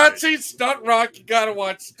You have wizards. not seen Stunt Rock? You gotta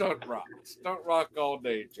watch Stunt Rock. Stunt Rock all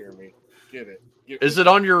day, Jeremy. Get it. Is it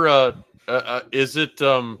on your is it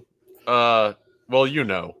well, you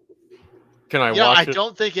know. Can I Yeah, watch I it?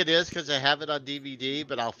 don't think it is because I have it on DVD,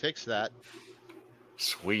 but I'll fix that.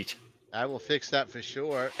 Sweet. I will fix that for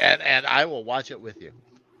sure, and I will watch it with you.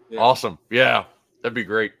 Yeah. Awesome. Yeah. That'd be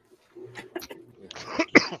great.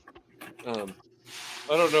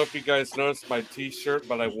 I don't know if you guys noticed my T-shirt,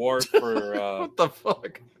 but I wore it for What the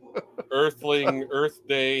fuck? Earthling Earth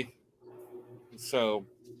Day. So,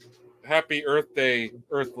 happy Earth Day,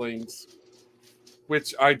 Earthlings!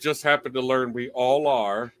 Which I just happened to learn we all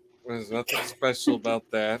are. There's nothing special about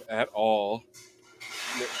that at all.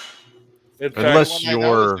 In Unless fact, Everyone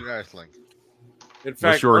I know is you're- an Earthling. in Unless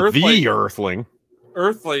fact, you're Earthling, the Earthling.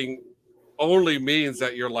 Earthling only means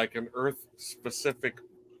that you're like an Earth-specific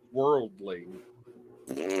worldling.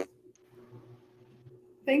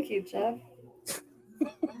 Thank you, Jeff.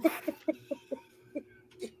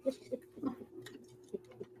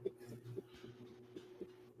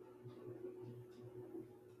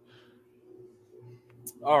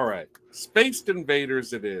 All right, Space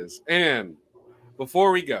Invaders it is. And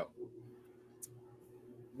before we go,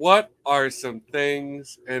 what are some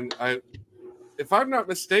things? And if I'm not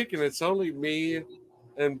mistaken, it's only me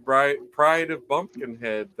and Pride of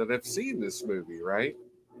Bumpkinhead that have seen this movie, right?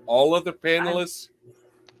 All of the panelists.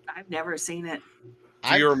 I've never seen it.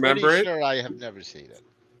 Do you remember pretty it? Sure, I have never seen it.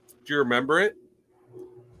 Do you remember it?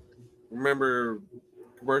 Remember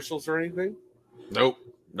commercials or anything? Nope.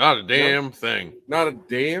 Not a damn thing. Not a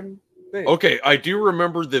damn thing. Okay, I do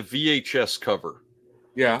remember the VHS cover.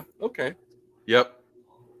 Yeah. Okay. Yep.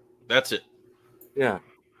 That's it. Yeah.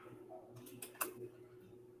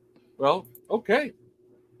 Well, okay.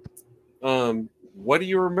 What do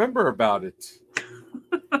you remember about it?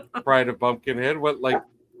 Pride of Bumpkinhead. What, like,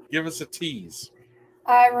 give us a tease.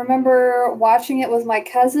 I remember watching it with my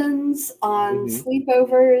cousins on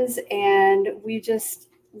sleepovers, and we just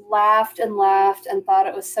laughed and thought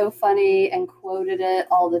it was so funny and quoted it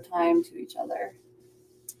all the time to each other.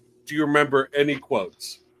 Do you remember any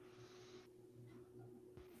quotes?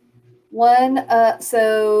 One,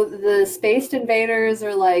 so the Space Invaders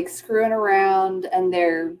are like screwing around, and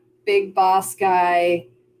their big boss guy,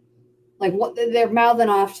 like what they're mouthing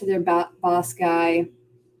off to their boss guy,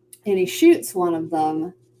 and he shoots one of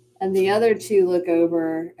them, and the other two look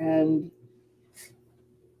over and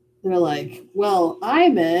they're like, "Well,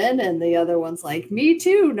 I'm in," and the other one's like, "Me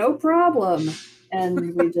too, no problem."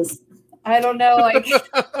 And we just, I don't know, like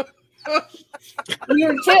we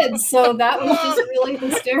were kids, so that was just really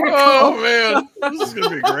hysterical. Oh man, this is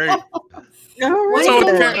gonna be great.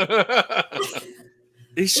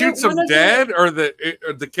 He shoots One him of the- dead, or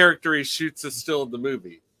the character he shoots is still in the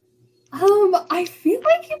movie? I feel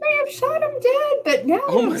like you may have shot him dead, but now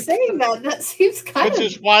Oh that my I'm saying that seems kind Which of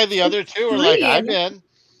is why the other two are like, I'm Green. in.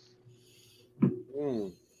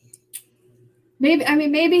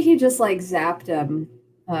 maybe he just like zapped him.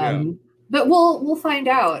 But we'll find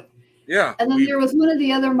out. Yeah. And then there was one of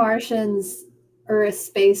the other Martians or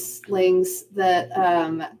spacelings that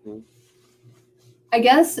I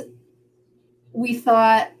guess we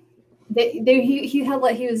thought he had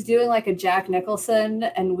like he was doing like a Jack Nicholson,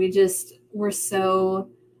 and we just were so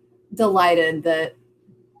delighted that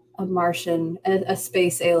a Martian, a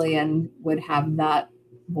space alien, would have that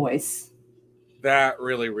voice. That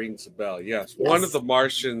really rings a bell. Yes. One of the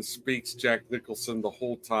Martians speaks Jack Nicholson the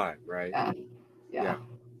whole time, right? Yeah.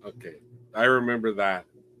 Okay. I remember that.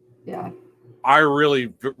 Yeah. I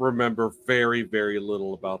really remember very, very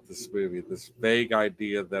little about this movie. This vague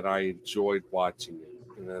idea that I enjoyed watching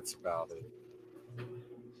it, and that's about it.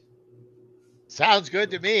 Sounds good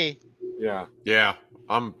to me. Yeah. Yeah,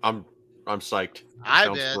 I'm psyched. I'm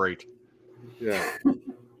Sounds in. great. Yeah.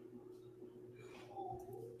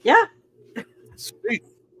 Yeah. Sweet.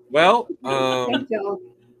 Well, Thank you.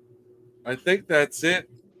 I think that's it.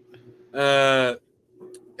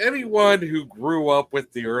 Anyone who grew up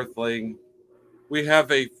with the Earthling we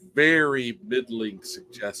have a very middling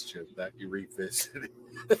suggestion that you revisit.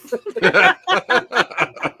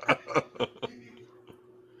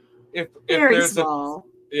 if Very there's small.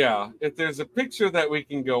 if there's a picture that we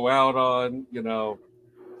can go out on,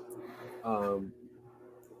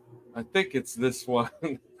 I think it's this one.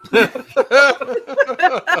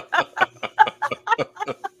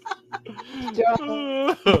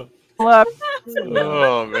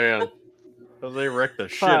 Oh man, they wrecked the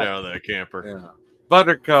shit out of that camper. Yeah.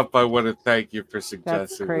 Buttercup, I want to thank you for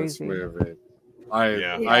suggesting this crazy. movie. I'm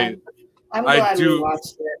glad we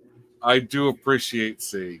watched it. I do appreciate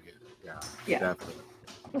seeing it. Yeah. Definitely.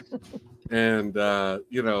 And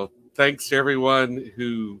thanks to everyone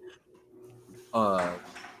who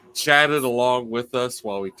chatted along with us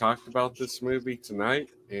while we talked about this movie tonight.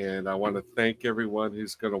 And I want to thank everyone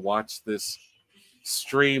who's going to watch this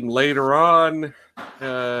stream later on.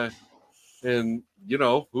 And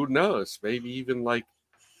who knows? Maybe even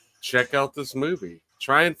check out this movie.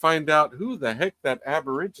 Try and find out who the heck that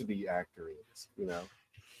Aborigine actor is.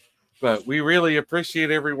 But we really appreciate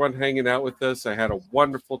everyone hanging out with us. I had a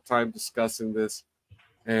wonderful time discussing this.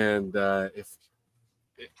 And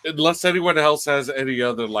unless anyone else has any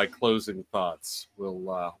other closing thoughts,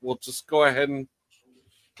 we'll just go ahead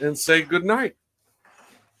and say good night.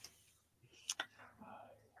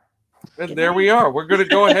 And there we are. We're going to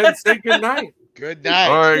go ahead and say good night. Good night.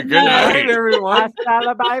 All right, good night, everyone.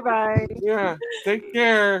 Bye bye. Yeah, take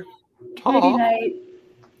care. Good night.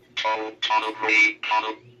 Remembered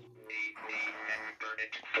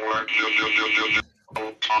it for